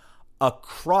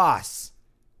 Across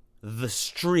the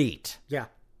street. Yeah.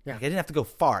 Yeah. Like, I didn't have to go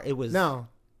far. It was... No.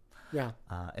 Yeah.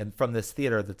 And from this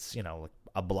theater that's, like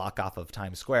a block off of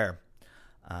Times Square,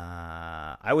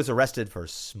 I was arrested for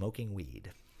smoking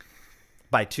weed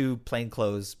by two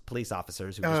plainclothes police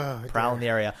officers who were prowling the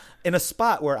area in a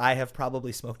spot where I have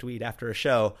probably smoked weed after a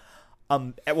show.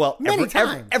 Many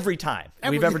times. Every time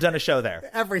we've ever done a show there.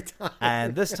 Every time.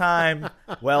 And this time,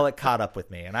 it caught up with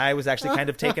me. And I was actually kind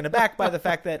of taken aback by the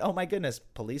fact that, oh my goodness,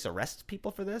 police arrest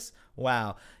people for this?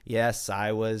 Wow. Yes,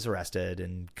 I was arrested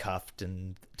and cuffed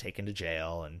and taken to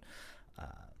jail. And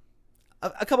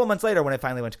a couple months later, when I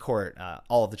finally went to court,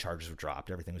 all of the charges were dropped.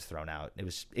 Everything was thrown out.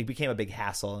 It became a big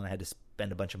hassle, and I had to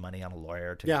spend a bunch of money on a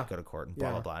lawyer to go to court and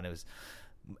blah, blah, blah. And it was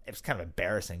kind of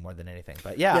embarrassing more than anything.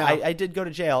 But I did go to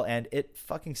jail, and it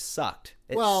fucking sucked.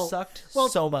 It sucked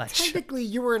so much. Technically,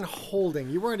 you were in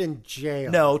holding. You weren't in jail.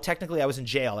 No, technically I was in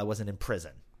jail. I wasn't in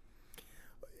prison.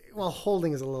 Well,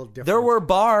 holding is a little different. There were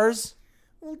bars.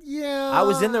 Well, yeah. I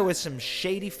was in there with some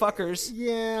shady fuckers.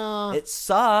 Yeah. It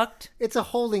sucked. It's a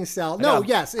holding cell. I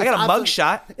got a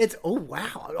mugshot. Oh,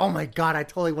 wow. Oh, my God. I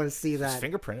totally want to see that. It's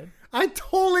fingerprinted. I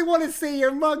totally want to see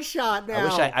your mugshot now.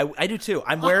 I wish I do too.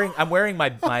 I'm wearing my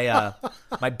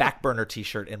my back burner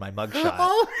t-shirt in my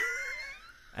mugshot.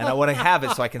 And I want to have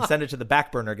it so I can send it to the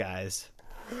back burner guys.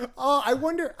 Oh, I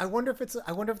wonder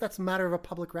if that's a matter of a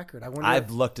public record.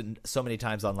 I've looked so many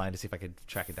times online to see if I could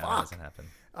track it down. It doesn't happen.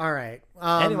 All right.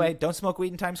 Anyway, don't smoke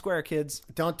weed in Times Square, kids.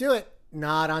 Don't do it.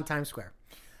 Not on Times Square.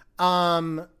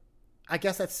 I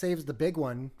guess that saves the big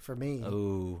one for me.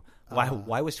 Ooh.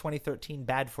 Why was 2013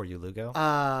 bad for you, Lugo?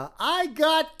 I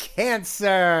got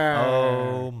cancer.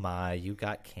 Oh my, you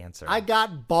got cancer. I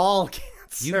got ball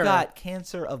cancer. You got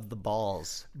cancer of the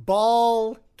balls.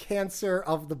 Ball cancer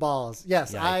of the balls.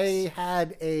 Yes, Yikes. I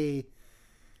had a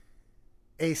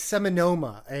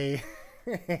seminoma,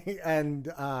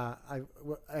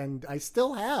 and I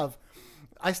still have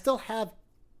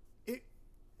it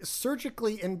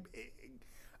surgically and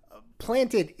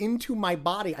planted into my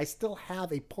body. I still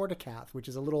have a portacath, which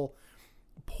is a little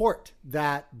port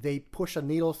that they push a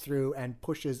needle through and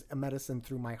pushes a medicine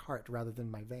through my heart rather than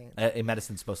my vein. A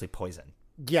medicine's mostly poison.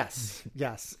 Yes,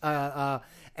 yes.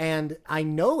 And I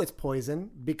know it's poison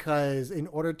because in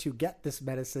order to get this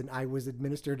medicine, I was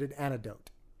administered an antidote.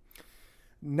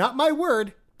 Not my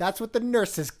word. That's what the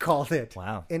nurses called it.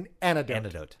 Wow. An antidote.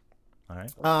 Antidote. All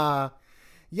right.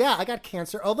 Yeah, I got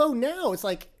cancer. Although now it's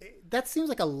like, that seems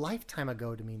like a lifetime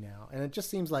ago to me now. And it just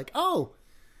seems like, oh,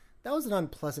 that was an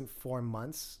unpleasant 4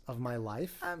 months of my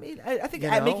life. I mean, I think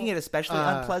making it especially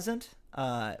unpleasant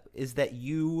is that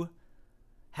you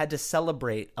had to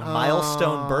celebrate a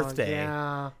milestone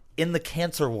birthday in the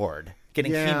cancer ward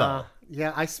getting chemo.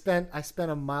 Yeah, I spent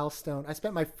a milestone. I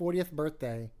spent my 40th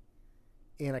birthday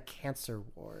in a cancer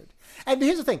ward. And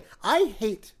here's the thing. I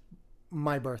hate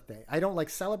my birthday. I don't like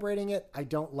celebrating it. I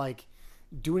don't like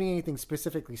doing anything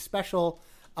specifically special.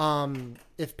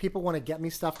 If people want to get me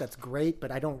stuff, that's great, but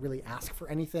I don't really ask for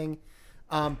anything.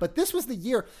 But this was the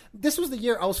year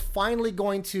I was finally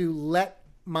going to let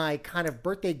my kind of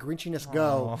birthday grinchiness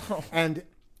go and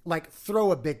like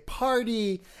throw a big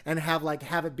party and have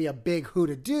it be a big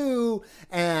who-to-do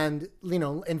and,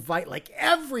 invite like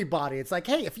everybody. It's like,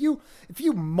 hey, if you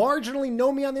marginally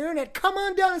know me on the internet, come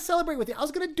on down and celebrate with you. I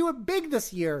was going to do it big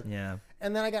this year. Yeah.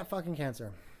 And then I got fucking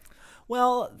cancer.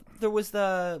 Well,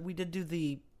 we did do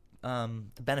the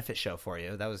benefit show for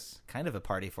you. That was kind of a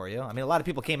party for you. I mean, a lot of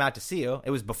people came out to see you.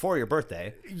 It was before your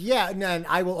birthday. Yeah, and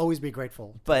I will always be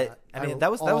grateful. But I mean,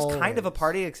 that was kind of a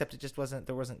party, except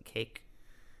there wasn't cake.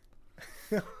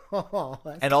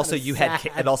 And also you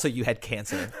had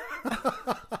cancer.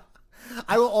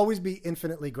 I will always be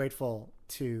infinitely grateful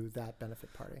to that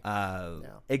benefit party.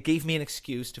 It gave me an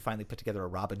excuse to finally put together a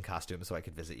Robin costume so I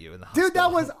could visit you in the hospital. Dude,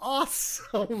 that was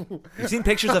awesome. You've seen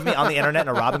pictures of me on the internet in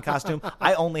a Robin costume?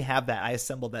 I only have that. I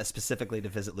assembled that specifically to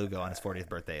visit Lugo on his 40th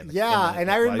birthday.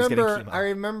 I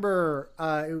remember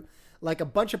like a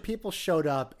bunch of people showed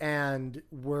up and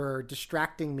were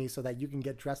distracting me so that you can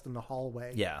get dressed in the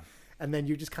hallway. Yeah. And then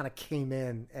you just kind of came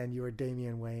in, and you were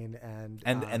Damian Wayne,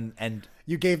 and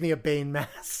you gave me a Bane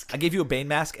mask. I gave you a Bane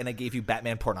mask, and I gave you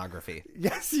Batman pornography.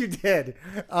 Yes, you did.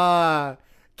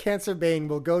 Cancer Bane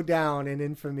will go down in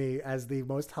infamy as the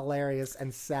most hilarious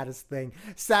and saddest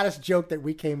joke that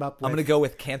we came up with. I'm going to go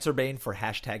with Cancer Bane for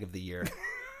hashtag of the year.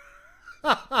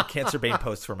 The Cancer Bane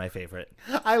posts were my favorite.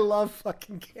 I love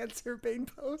fucking Cancer Bane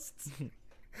posts.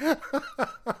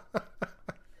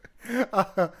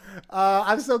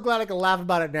 I'm so glad I can laugh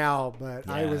about it now, but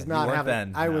I was not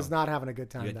having a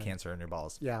good time. You had then. cancer in your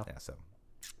balls. Yeah.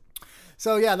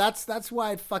 So yeah, that's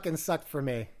why it fucking sucked for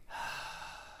me.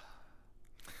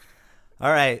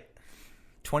 All right.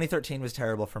 2013 was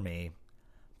terrible for me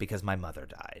because my mother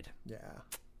died. Yeah.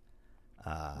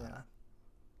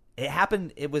 It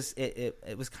happened. It was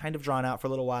kind of drawn out for a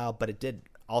little while, but it did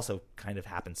also kind of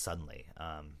happen suddenly.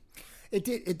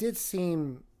 It did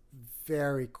seem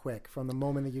very quick from the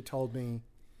moment that you told me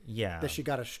that she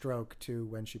got a stroke to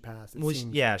when she passed.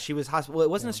 She was hospital. Well, it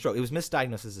wasn't a stroke. It was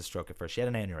misdiagnosed as a stroke at first. She had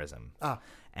an aneurysm.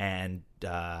 And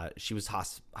she was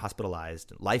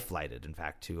hospitalized, life-flighted, in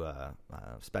fact, to a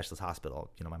specialist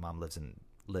hospital. My mom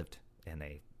lived in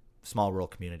a small rural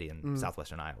community in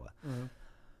southwestern Iowa. Mm-hmm.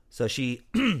 So she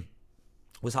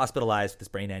was hospitalized with this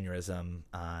brain aneurysm.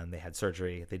 They had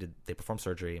surgery. They performed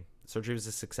surgery. Surgery was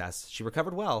a success. She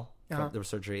recovered well from the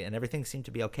surgery, and everything seemed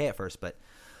to be okay at first. But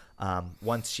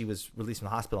once she was released from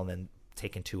the hospital and then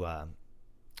taken to a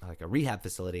rehab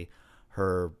facility,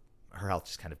 her health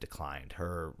just kind of declined.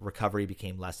 Her recovery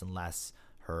became less and less.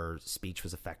 Her speech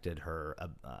was affected. Her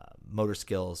motor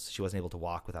skills, she wasn't able to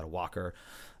walk without a walker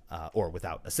or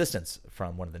without assistance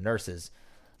from one of the nurses.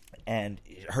 And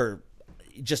her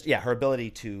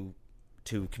ability to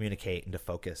communicate and to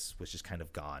focus was just kind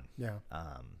of gone. Yeah.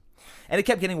 And it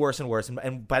kept getting worse and worse.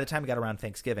 And by the time we got around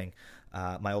Thanksgiving,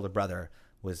 my older brother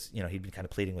was, he'd been kind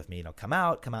of pleading with me, come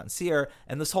out and see her.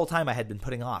 And this whole time I had been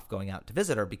putting off going out to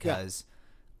visit her because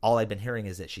all I'd been hearing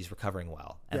is that she's recovering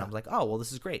well. And I'm like, oh, well,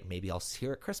 this is great. Maybe I'll see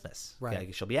her at Christmas. Right.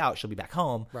 Okay, she'll be out. She'll be back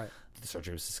home. Right. The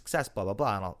surgery was a success, blah, blah,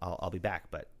 blah. And I'll be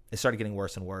back. But it started getting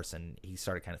worse and worse. And he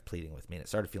started kind of pleading with me. And it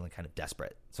started feeling kind of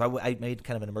desperate. So I made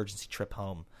kind of an emergency trip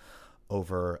home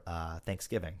over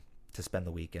Thanksgiving to spend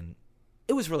the week. And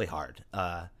it was really hard.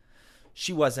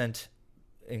 She wasn't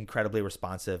incredibly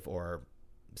responsive or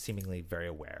seemingly very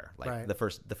aware. The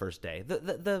first day,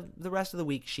 the rest of the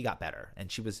week she got better,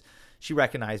 and she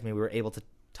recognized me. We were able to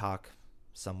talk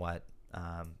somewhat,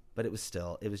 but it was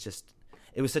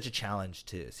such a challenge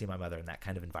to see my mother in that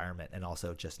kind of environment, and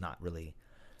also just not really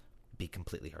be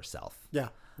completely herself. Yeah.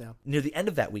 Near the end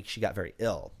of that week, she got very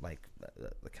ill, like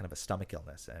kind of a stomach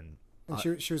illness, and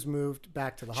she was moved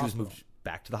back to the hospital. She was moved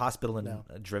back to the hospital and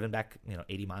driven back,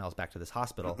 80 miles back to this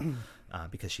hospital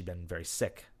because she'd been very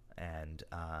sick. And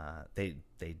they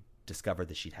discovered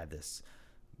that she'd had this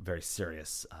very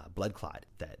serious blood clot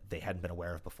that they hadn't been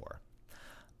aware of before.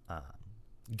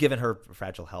 Given her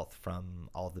fragile health from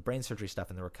all of the brain surgery stuff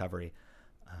and the recovery,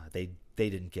 they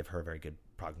didn't give her a very good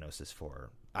prognosis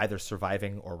for either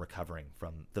surviving or recovering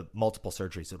from the multiple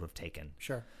surgeries it would have taken.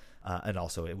 Sure. And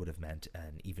also it would have meant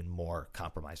an even more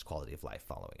compromised quality of life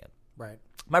following it. Right.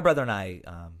 My brother and I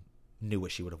knew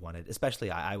what she would have wanted.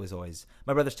 Especially I was always,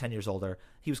 my brother's 10 years older.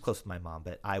 He was close with my mom,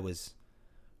 but I was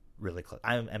really close.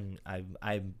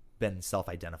 I've been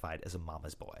self-identified as a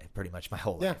mama's boy pretty much my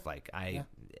whole life. Like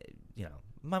you know,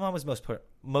 my mom was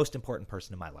most important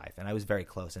person in my life, and I was very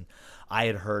close. And I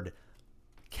had heard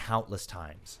countless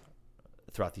times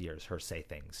throughout the years her say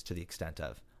things to the extent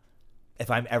of, if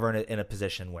I'm ever in a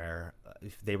position where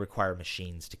if they require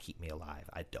machines to keep me alive,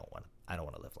 I don't want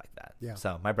to live like that. Yeah.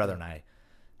 So my brother and I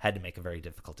had to make a very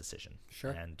difficult decision.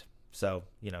 Sure. And so,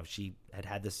 you know, she'd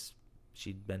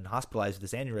been hospitalized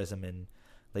with this aneurysm in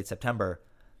late September,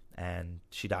 and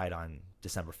she died on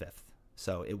December 5th.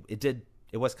 So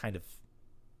it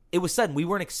was sudden. We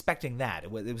weren't expecting that.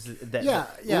 It was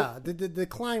that. The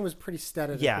decline was pretty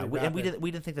steady. Yeah. And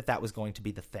we didn't think that was going to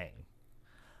be the thing.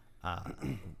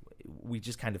 We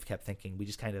just kind of kept thinking, we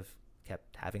just kind of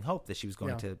kept having hope that she was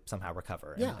going to somehow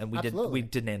recover. And we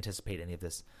didn't anticipate any of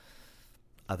this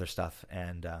other stuff.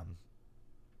 And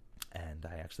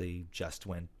I actually just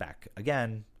went back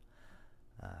again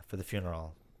for the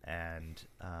funeral. And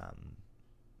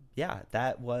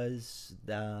that was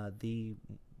the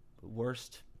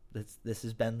worst. This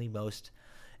has been the most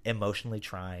emotionally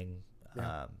trying,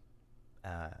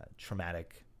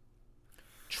 traumatic,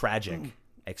 tragic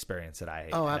experience that I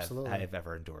have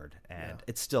ever endured, and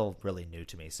it's still really new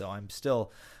to me. So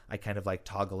I kind of like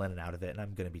toggle in and out of it, and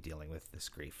I'm going to be dealing with this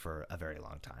grief for a very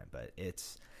long time. But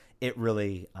it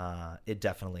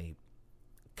definitely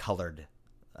colored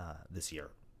this year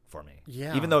for me.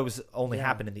 Yeah. Even though it was only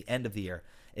happened in the end of the year,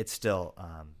 it's still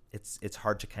it's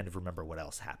hard to kind of remember what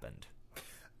else happened.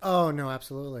 Oh no,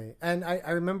 absolutely. And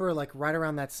I remember like right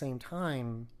around that same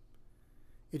time,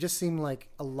 it just seemed like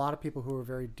a lot of people who were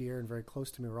very dear and very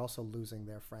close to me were also losing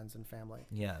their friends and family.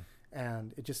 Yeah.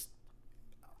 And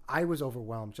I was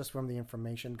overwhelmed just from the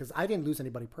information, because I didn't lose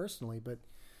anybody personally, but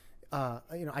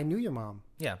I knew your mom.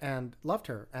 Yeah. And loved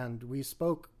her, and we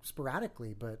spoke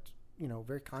sporadically, but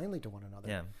very kindly to one another.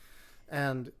 Yeah.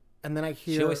 And then I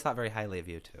hear, she always thought very highly of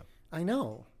you too. I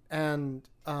know. And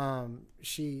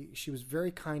she was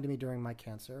very kind to me during my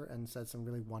cancer and said some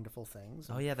really wonderful things.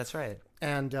 Oh yeah, that's right.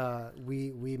 And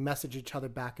we messaged each other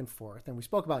back and forth, and we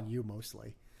spoke about you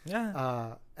mostly.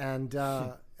 Yeah. And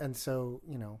so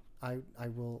I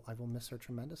will miss her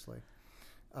tremendously.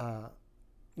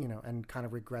 And kind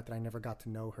of regret that I never got to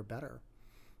know her better.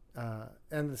 And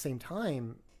at the same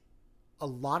time, a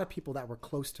lot of people that were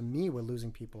close to me were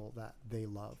losing people that they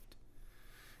loved,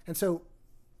 and so.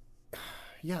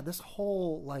 Yeah, this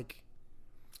whole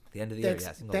the end of the year,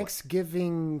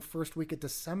 Thanksgiving, first week of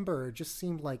December, just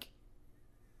seemed like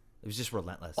it was just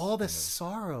relentless. All this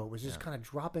sorrow was just kind of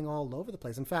dropping all over the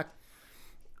place. In fact,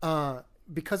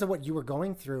 because of what you were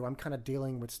going through, I'm kind of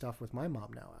dealing with stuff with my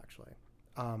mom now. Actually,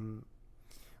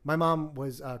 my mom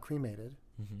was cremated,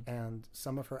 and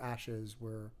some of her ashes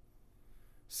were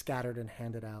scattered and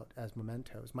handed out as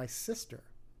mementos. My sister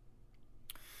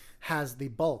has the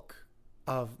bulk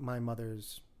of my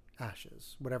mother's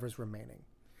ashes, whatever's remaining,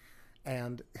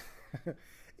 and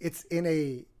it's in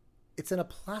a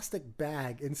plastic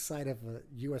bag inside of a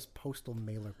U.S. postal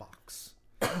mailer box,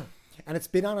 and it's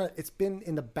been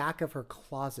in the back of her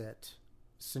closet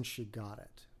since she got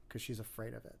it, because she's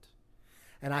afraid of it,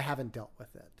 and I haven't dealt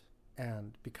with it.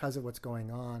 And because of what's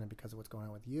going on, and because of what's going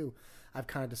on with you, I've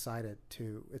kind of decided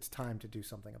it's time to do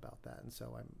something about that. And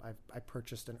so I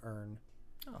purchased an urn,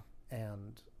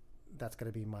 and that's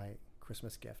going to be my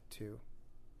Christmas gift to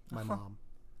my mom,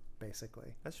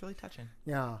 basically. That's really touching.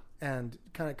 Yeah, and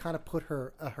kind of put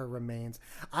her remains.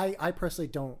 I personally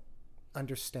don't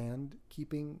understand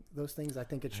keeping those things. I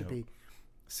think it should be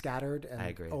scattered and I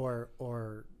agree.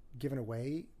 or given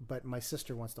away. But my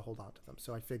sister wants to hold on to them,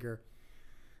 so I figure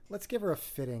let's give her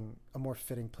a more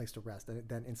fitting place to rest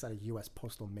than inside a U.S.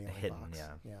 postal mailing box.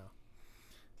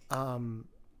 Yeah.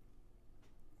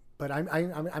 But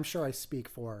I'm sure I speak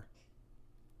for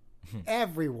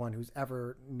everyone who's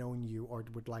ever known you or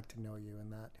would like to know you,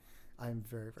 and that I'm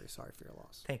very, very sorry for your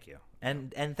loss. Thank you,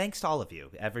 and thanks to all of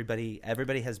you. Everybody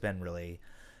has been really.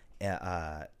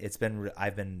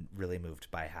 I've been really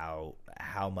moved by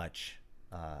how much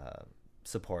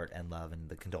support and love and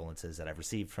the condolences that I've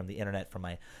received from the internet, from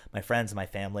my friends and my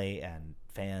family and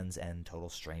fans and total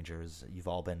strangers. You've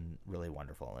all been really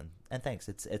wonderful, and thanks.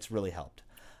 It's really helped.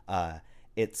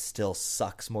 It still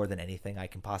sucks more than anything I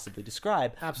can possibly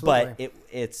describe. Absolutely. But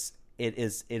it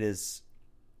is.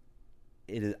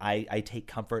 I take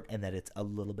comfort in that it's a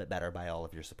little bit better by all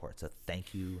of your support. So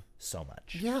thank you so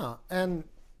much. Yeah, and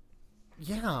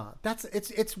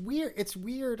it's weird. It's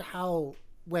weird how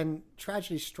when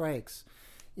tragedy strikes,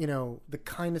 the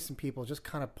kindness in people just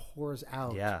kind of pours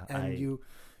out. Yeah, and you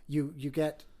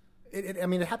get it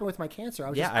happened with my cancer.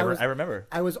 I remember.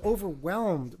 I was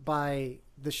overwhelmed by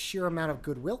the sheer amount of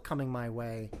goodwill coming my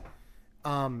way.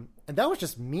 And that was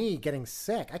just me getting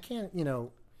sick. I can't,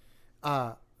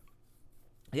 I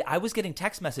was getting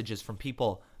text messages from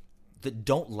people that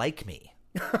don't like me.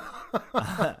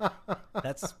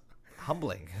 That's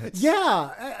humbling.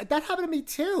 Yeah, that happened to me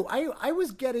too. I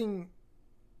was getting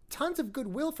tons of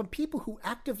goodwill from people who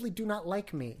actively do not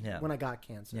like me when I got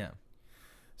cancer. Yeah.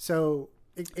 So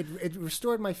it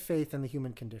restored my faith in the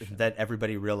human condition. That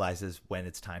everybody realizes when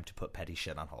it's time to put petty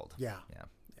shit on hold. Yeah.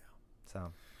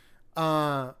 So,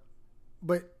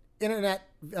 but internet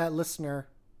listener,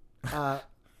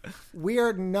 we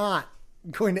are not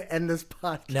going to end this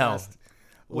podcast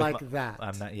that.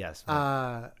 I'm not. Yes.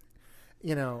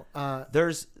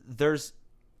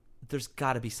 There's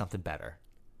got to be something better.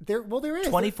 There is.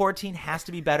 2014 has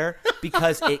to be better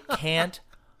because it can't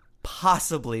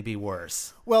possibly be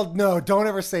worse. Well, no, don't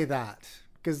ever say that,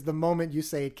 because the moment you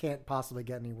say it can't possibly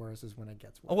get any worse is when it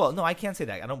gets worse. Oh, well, no, I can't say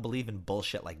that. I don't believe in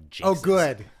bullshit like jinxes. Oh,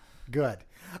 good.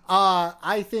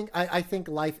 I think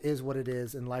life is what it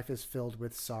is, and life is filled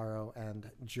with sorrow and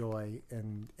joy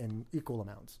in equal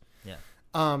amounts. Yeah.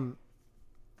 I'm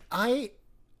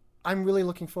really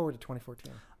looking forward to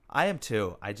 2014. I am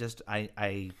too. I'm just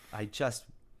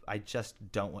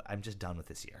done with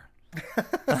this year.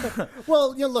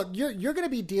 Well, look, you're going to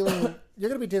be dealing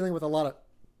with a lot of,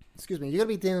 you're going to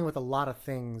be dealing with a lot of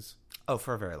things. Oh,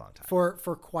 for a very long time. For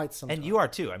quite some time. And you are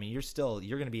too. I mean, you're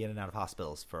going to be in and out of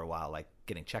hospitals for a while, like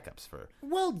getting checkups for.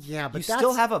 Well, yeah, but you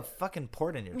still have a fucking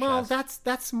port in your chest. Well,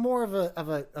 that's more of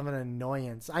an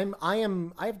annoyance.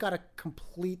 I've got a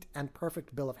complete and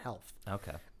perfect bill of health.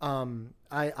 Okay.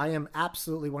 I am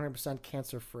absolutely 100%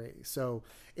 cancer free. So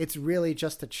it's really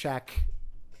just a check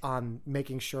on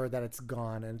making sure that it's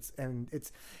gone, and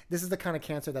it's this is the kind of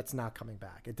cancer that's not coming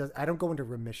back. I don't go into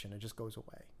remission; it just goes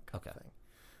away. Okay.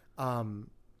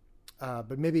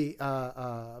 But maybe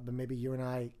you and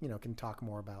I, can talk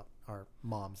more about our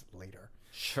moms later.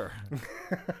 Sure.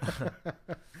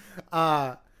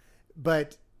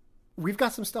 But we've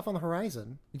got some stuff on the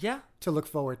horizon. Yeah. To look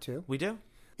forward to. We do.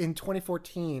 In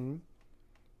 2014,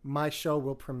 my show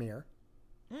will premiere.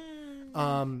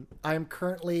 I am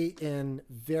currently in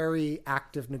very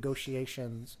active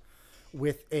negotiations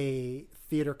with a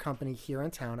theater company here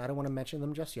in town. I don't want to mention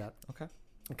them just yet. Okay.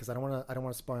 Because I don't want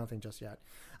to spoil anything just yet.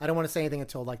 I don't want to say anything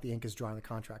until like the ink is dry on the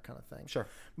contract kind of thing. Sure.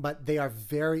 But they are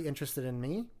very interested in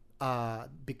me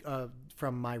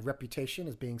from my reputation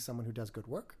as being someone who does good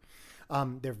work.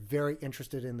 They're very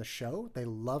interested in the show. They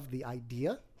love the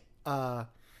idea,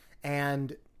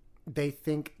 and they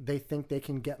think they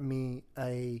can get me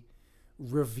a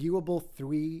reviewable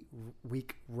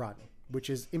 3-week run, which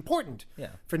is important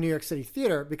for New York City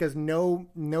theater, because no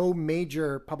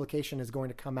major publication is going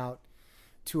to come out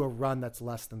to a run that's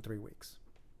less than 3 weeks.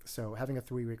 So having a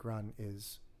 3-week run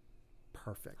is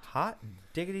perfect. Hot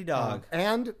diggity dog.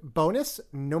 And bonus,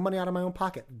 no money out of my own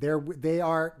pocket. We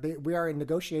are in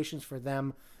negotiations for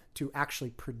them to actually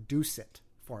produce it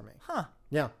for me. Huh.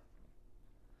 Yeah.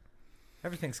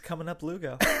 Everything's coming up,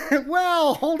 Lugo.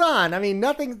 Well, hold on. I mean,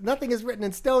 nothing is written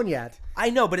in stone yet.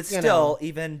 I know, but it's still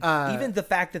even the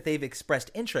fact that they've expressed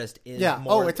interest is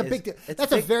more. Oh, it's a big deal.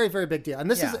 That's a very, very big deal.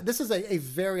 And this is a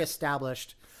very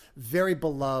established, very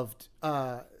beloved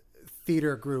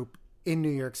theater group in New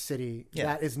York City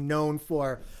that is known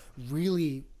for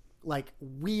really like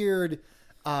weird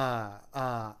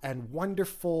and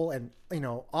wonderful and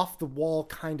off the wall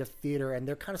kind of theater, and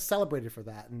they're kind of celebrated for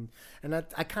that, and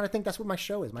I kind of think that's what my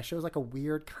show is. My show is like a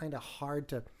weird kind of hard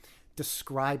to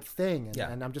describe thing,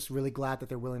 and I'm just really glad that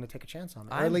they're willing to take a chance on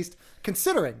it, or at least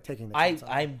considering taking the chance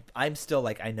on it. I'm still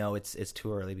like, I know it's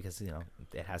too early because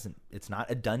it's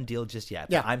not a done deal just yet,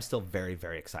 but I'm still very,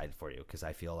 very excited for you, because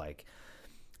I feel like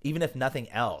even if nothing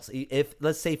else, if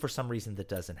let's say for some reason that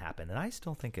doesn't happen, and I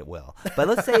still think it will, but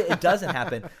let's say it doesn't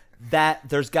happen, that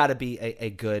there's got to be a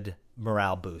good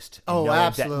morale boost.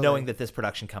 Absolutely. Knowing that this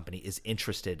production company is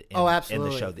interested in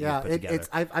the show that you put together.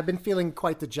 I've been feeling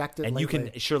quite dejected and lately. You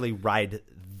can surely ride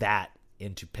that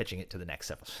into pitching it to the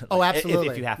next episode. Oh, absolutely.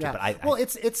 If you have to. Yeah. But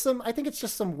I think it's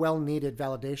just some well-needed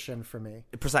validation for me.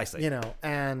 Precisely.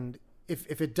 And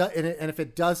if it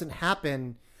doesn't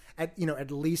happen,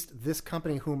 at least this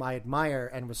company, whom I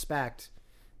admire and respect,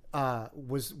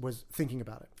 was thinking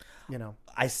about it.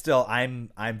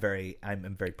 I'm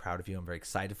very proud of you. I'm very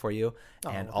excited for you,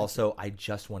 and also I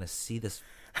just want to see this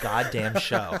goddamn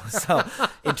show. So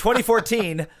in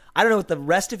 2014, I don't know what the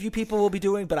rest of you people will be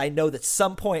doing, but I know that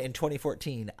some point in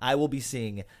 2014, I will be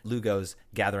seeing Lugo's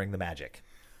Gathering the Magic.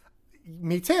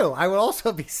 Me too. I will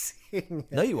also be seeing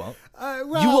it. No, you won't.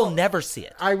 Well, you will never see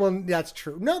it. I will. That's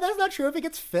true. No, that's not true. If it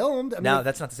gets filmed, No,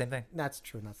 that's not the same thing. That's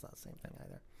true. That's not the same thing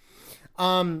either.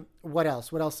 What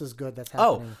else? What else is good that's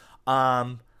happening?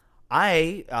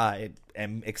 I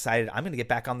am excited. I'm going to get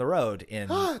back on the road in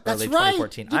early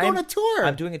 2014. You're going on a tour.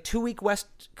 I'm doing a 2-week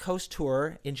West Coast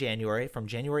tour in January, from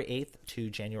January 8th to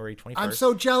January 21st. I'm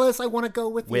so jealous. I want to go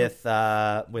with you. With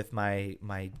my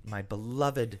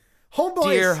beloved homeboys,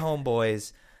 dear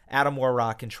homeboys, Adam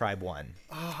Warrock and Tribe One.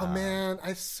 Oh man,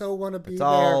 I so want to be there.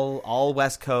 All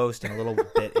West Coast and a little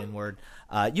bit inward.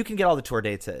 You can get all the tour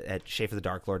dates at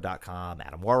SchaeferTheDarkLord.com,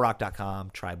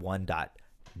 AdamWarrock.com,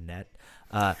 Tribe1.net.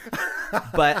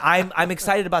 But I'm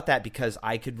excited about that because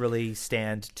I could really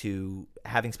stand to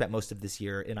having spent most of this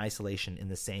year in isolation in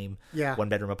the same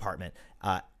 1-bedroom apartment.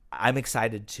 I'm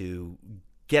excited to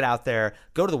get out there,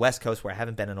 go to the West Coast where I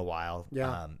haven't been in a while.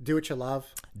 Yeah. Do what you love.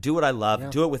 Do what I love. Yeah.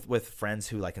 Do it with friends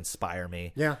who like inspire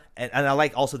me. Yeah. And I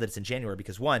like also that it's in January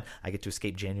because 1, I get to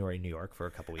escape January New York for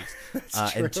a couple weeks.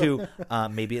 And 2,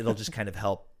 maybe it'll just kind of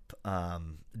help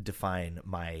define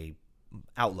my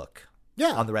outlook.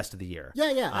 Yeah. On the rest of the year.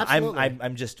 Yeah, absolutely.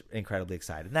 I'm just incredibly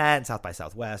excited. That and South by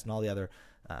Southwest and all the other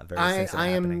various things that are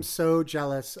happening. I am so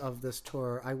jealous of this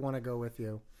tour. I want to go with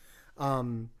you.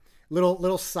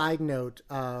 Little side note.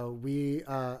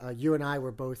 You and I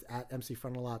were both at MC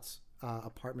Frontalot's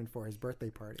apartment for his birthday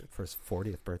party. For his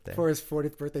 40th birthday. For his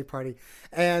 40th birthday party.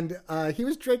 And he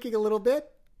was drinking a little bit.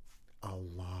 A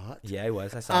lot. Yeah, he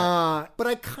was. I saw it. But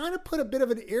I kind of put a bit of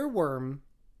an earworm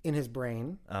in his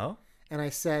brain. Oh? And I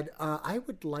said, I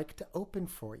would like to open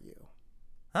for you.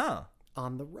 Oh.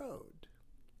 On the road.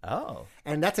 Oh.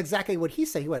 And that's exactly what he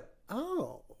said. He went,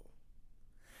 oh.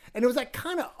 And it was like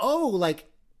kind of,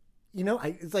 like, you know,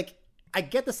 it's like, I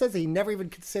get the sense that he never even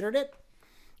considered it,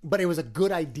 but it was a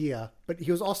good idea. But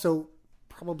he was also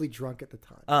probably drunk at the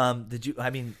time.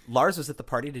 Lars was at the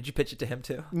party. Did you pitch it to him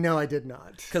too? No, I did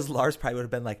not. Because Lars probably would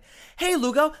have been like, hey,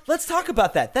 Lugo, let's talk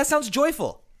about that. That sounds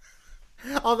joyful.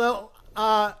 Although,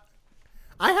 I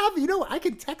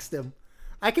can text him.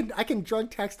 I can drunk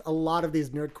text a lot of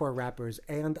these nerdcore rappers,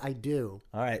 and I do.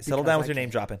 All right, settle down with your name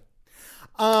dropping.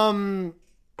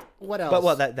 What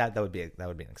else? But that would be an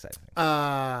exciting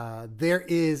thing. There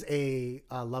is a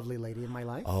lovely lady in my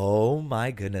life. Oh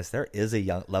my goodness, there is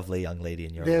a lovely young lady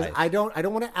in your life. I don't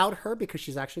want to out her because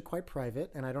she's actually quite private,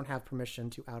 and I don't have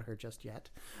permission to out her just yet.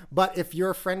 But if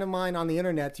you're a friend of mine on the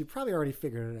internet, you probably already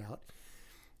figured it out.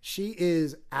 She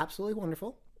is absolutely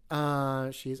wonderful.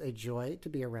 She's a joy to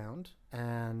be around,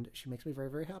 and she makes me very,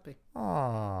 very happy.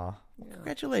 Aw, yeah.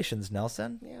 Congratulations,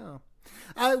 Nelson. Yeah,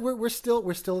 we're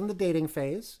still in the dating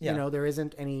phase. Yeah. You know, there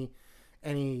isn't any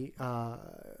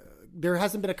there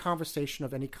hasn't been a conversation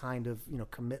of any kind of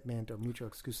commitment or mutual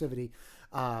exclusivity.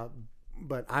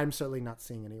 But I'm certainly not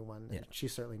seeing anyone. Yeah.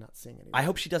 She's certainly not seeing anyone. I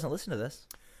hope she doesn't listen to this.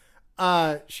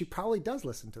 She probably does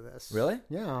listen to this. Really?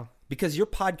 Yeah. Because your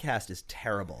podcast is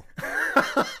terrible.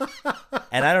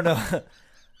 And I don't know.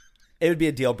 It would be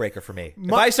a deal breaker for me.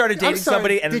 If I started dating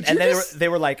somebody and they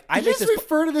were like, I just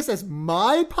refer to this as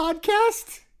my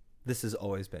podcast? This has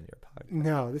always been your podcast.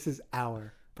 No, this is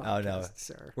our podcast, oh, no.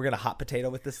 sir. We're going to hot potato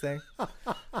with this thing? And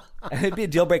it'd be a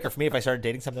deal breaker for me if I started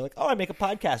dating somebody like, oh, I make a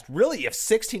podcast. Really? You have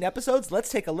 16 episodes? Let's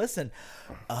take a listen.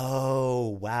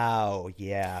 Oh, wow.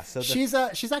 Yeah. So she's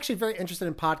actually very interested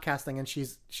in podcasting, and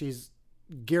she's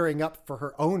gearing up for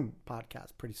her own podcast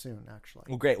pretty soon, actually.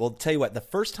 Well, great. Well, tell you what, the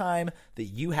first time that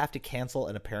you have to cancel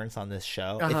an appearance on this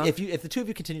show, if the two of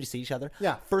you continue to see each other,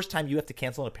 first time you have to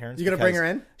cancel an appearance. You're going to bring her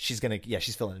in? She's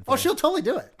filling in. Oh, she'll totally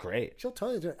do it. Great. She'll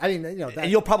totally do it. I mean, and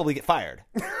you'll probably get fired.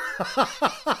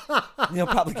 You'll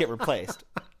probably get replaced.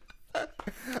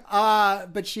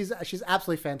 But she's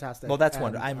absolutely fantastic. Well, that's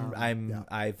wonderful.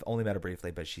 I've only met her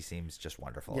briefly, but she seems just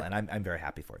wonderful, and I'm very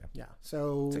happy for you. Yeah.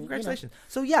 So congratulations.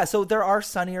 So there are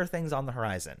sunnier things on the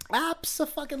horizon.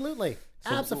 Absolutely.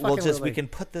 We can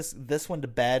put this one to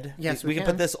bed. Yes, we can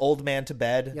put this old man to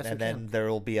bed, yes, and then there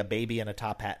will be a baby in a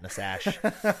top hat and a sash.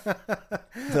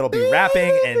 That'll be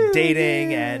rapping and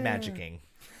dating and magicking.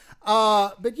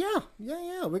 But yeah.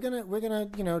 We're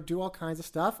gonna do all kinds of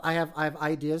stuff. I have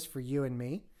ideas for you and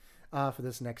me, for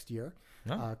this next year.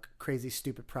 Oh. Crazy,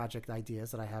 stupid project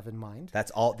ideas that I have in mind. That's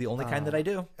all the only kind that I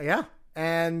do. Yeah,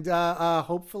 and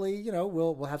hopefully,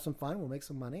 we'll have some fun. We'll make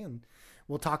some money, and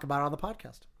we'll talk about it on the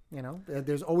podcast.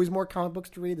 There's always more comic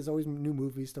books to read. There's always new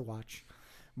movies to watch,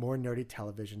 more nerdy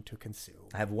television to consume.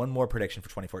 I have one more prediction for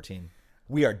 2014.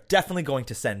 We are definitely going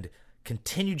to send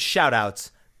continued shout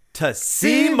outs to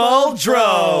C.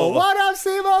 Muldrow. What up, C.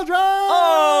 Muldrow?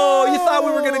 Oh, you thought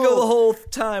we were going to go the whole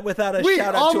time without a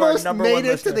shout out to our number one listener. We almost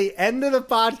made it to the end of the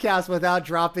podcast without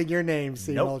dropping your name,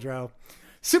 C. Muldrow.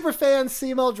 Super fan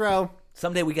C. Muldrow.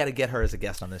 Someday we got to get her as a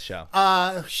guest on this show.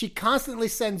 She constantly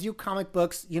sends you comic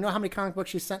books. You know how many comic books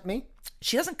she sent me?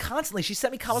 She doesn't constantly. She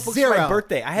sent me comic books for my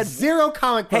birthday. I had 0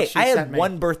 comic books. Hey, I had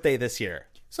one birthday this year.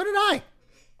 So did I.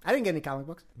 I didn't get any comic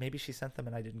books. Maybe she sent them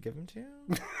and I didn't give them to you.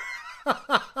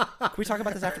 Can we talk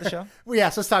about this after the show? Well,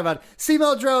 yes, let's talk about it. C.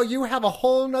 Muldrow, you have a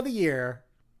whole nother year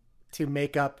to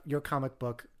make up your comic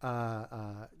book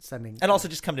sending. And also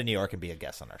just come to New York and be a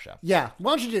guest on our show. Yeah.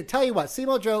 Why don't you tell you what, C.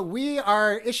 Muldrow, we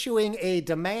are issuing a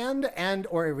demand and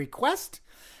or a request.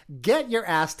 Get your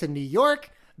ass to New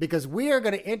York because we are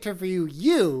going to interview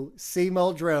you, C.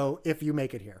 Muldrow, if you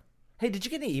make it here. Hey, did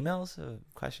you get any emails,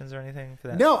 questions or anything for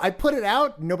that? No, I put it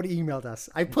out. Nobody emailed us.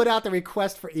 I put out the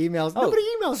request for emails. Nobody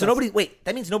emailed us. So wait,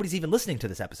 that means nobody's even listening to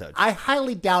this episode. I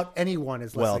highly doubt anyone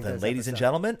is listening to this Well, then, ladies and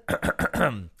gentlemen.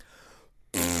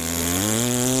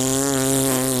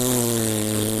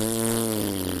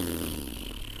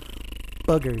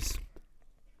 Buggers.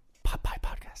 Popeye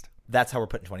Podcast. That's how we're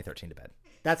putting 2013 to bed.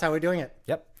 That's how we're doing it.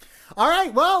 Yep. All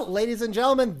right. Well, ladies and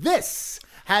gentlemen, this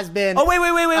has been. Oh, wait.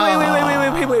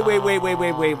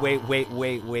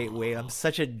 I'm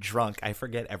such a drunk. I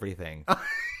forget everything.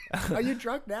 Are you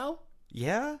drunk now?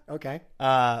 Yeah. Okay.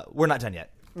 We're not done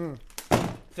yet.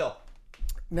 Phil.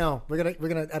 No, we're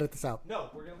gonna edit this out. No,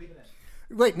 we're gonna leave it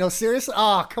in. Wait, no, seriously?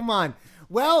 Oh, come on.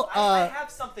 Well, I have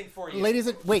something for you. Ladies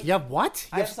and wait, you have what?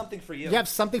 I have something for you. You have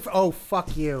something for? Oh,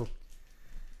 fuck you.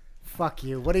 Fuck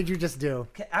you. What did you just do?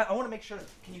 I want to make sure.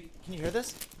 Can you hear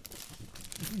this?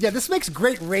 Yeah, this makes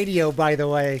great radio, by the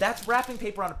way. That's wrapping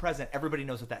paper on a present. Everybody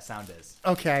knows what that sound is.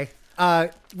 Okay.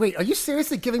 Wait, are you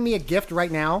seriously giving me a gift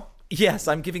right now? Yes,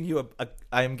 I'm giving you a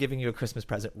Christmas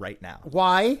present right now.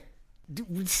 Why?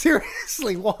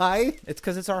 Seriously, why? It's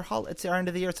because it's our end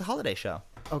of the year. It's a holiday show.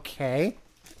 Okay.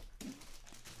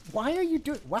 Why are you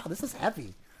doing? Wow, this is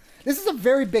heavy. This is a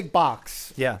very big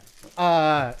box. Yeah.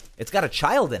 It's got a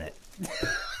child in it.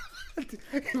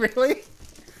 Really?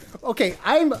 Okay,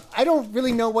 I don't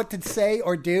really know what to say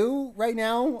or do right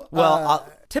now. Well,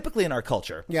 typically in our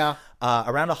culture, yeah,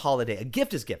 around a holiday, a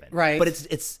gift is given, right? But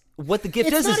it's what the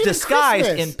gift is disguised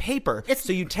in paper.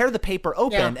 So you tear the paper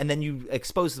open and then you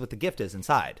expose what the gift is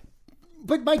inside.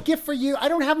 But my gift for you, I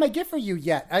don't have my gift for you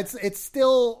yet. It's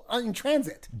still in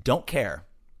transit. Don't care.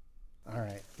 All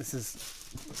right, this is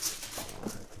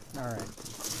all right.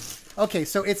 Okay,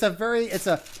 so it's a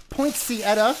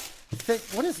poinsettia thing.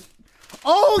 What is?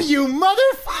 Oh, you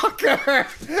motherfucker!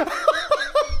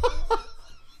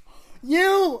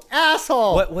 You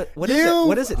asshole! What is it?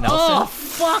 What is it, Nelson? Oh,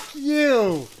 fuck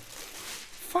you!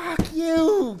 Fuck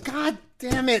you! God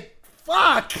damn it!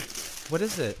 Fuck! What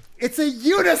is it? It's a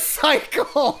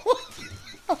unicycle!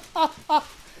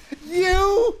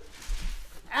 You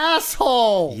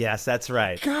asshole! Yes, that's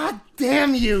right. God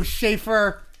damn you,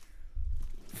 Schaefer!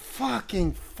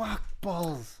 Fucking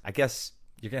fuckballs. I guess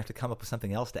you're going to have to come up with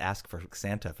something else to ask for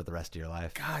Santa for the rest of your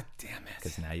life. God damn it.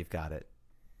 Because now you've got it.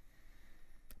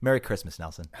 Merry Christmas,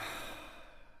 Nelson.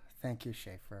 Thank you,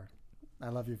 Schaefer. I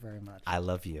love you very much. I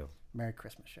love you. Merry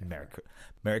Christmas, Schaefer.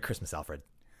 Merry Christmas, Alfred.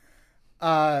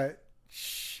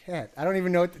 Shit. I don't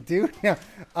even know what to do now.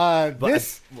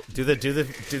 Do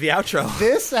the outro.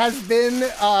 This has been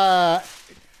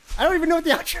I don't even know what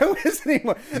the outro is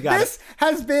anymore. This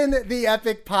has been the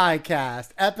Epic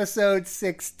Podcast, episode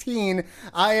 16.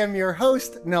 I am your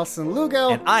host, Nelson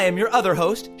Lugo. And I am your other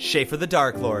host, Schaefer the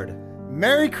Dark Lord.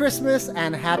 Merry Christmas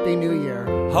and Happy New Year.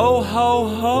 Ho, ho,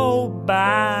 ho,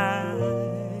 bye.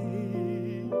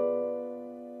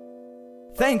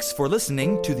 Thanks for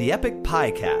listening to the Epic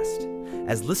Podcast.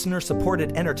 As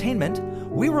listener-supported entertainment,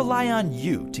 we rely on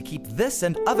you to keep this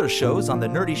and other shows on the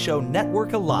Nerdy Show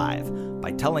Network alive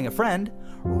by telling a friend,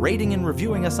 rating and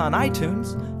reviewing us on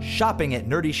iTunes, shopping at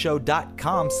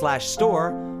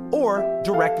nerdyshow.com/store, or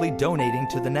directly donating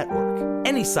to the network.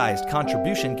 Any sized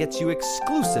contribution gets you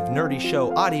exclusive Nerdy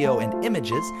Show audio and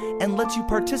images and lets you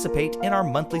participate in our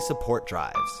monthly support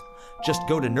drives. Just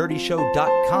go to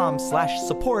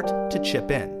nerdyshow.com/support to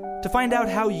chip in. To find out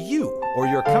how you or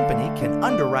your company can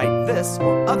underwrite this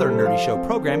or other Nerdy Show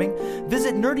programming,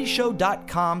 visit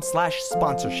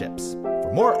nerdyshow.com/sponsorships.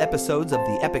 For more episodes of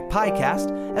the Epic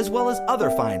Podcast, as well as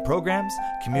other fine programs,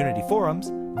 community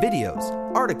forums, videos,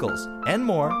 articles, and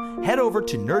more, head over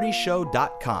to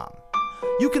nerdyshow.com.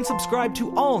 You can subscribe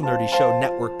to all Nerdy Show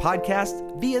Network podcasts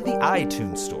via the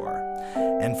iTunes Store.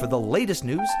 And for the latest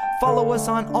news, follow us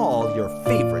on all your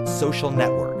favorite social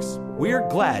networks. we're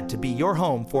glad to be your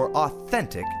home for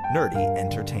authentic nerdy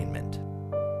entertainment.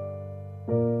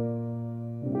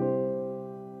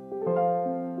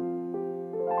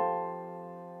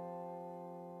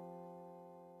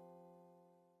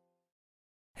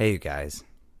 Hey, you guys.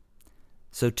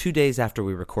 So 2 days after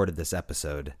we recorded this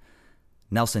episode,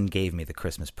 Nelson gave me the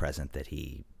Christmas present that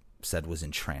he said was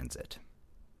in transit.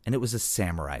 And it was a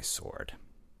samurai sword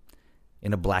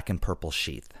in a black and purple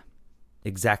sheath,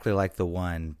 exactly like the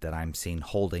one that I'm seen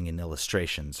holding in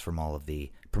illustrations from all of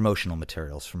the promotional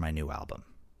materials for my new album.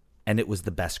 And it was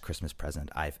the best Christmas present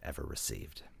I've ever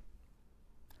received.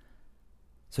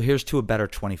 So here's to a better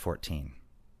 2014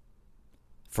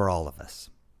 for all of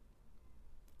us.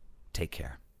 Take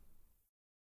care.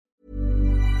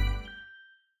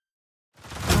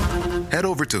 Head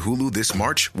over to Hulu this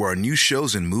March, where our new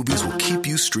shows and movies will keep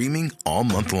you streaming all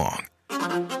month long.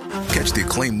 Catch the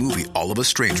acclaimed movie All of Us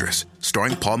Strangers,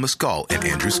 starring Paul Mescal and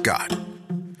Andrew Scott.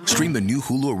 Stream the new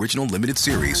Hulu original limited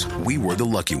series We Were the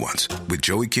Lucky Ones with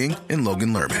Joey King and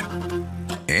Logan Lerman.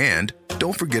 And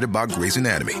don't forget about Grey's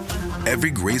Anatomy.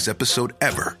 Every Grey's episode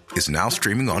ever is now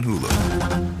streaming on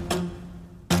Hulu.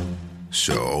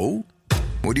 So,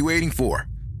 what are you waiting for?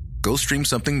 Go stream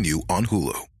something new on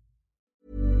Hulu.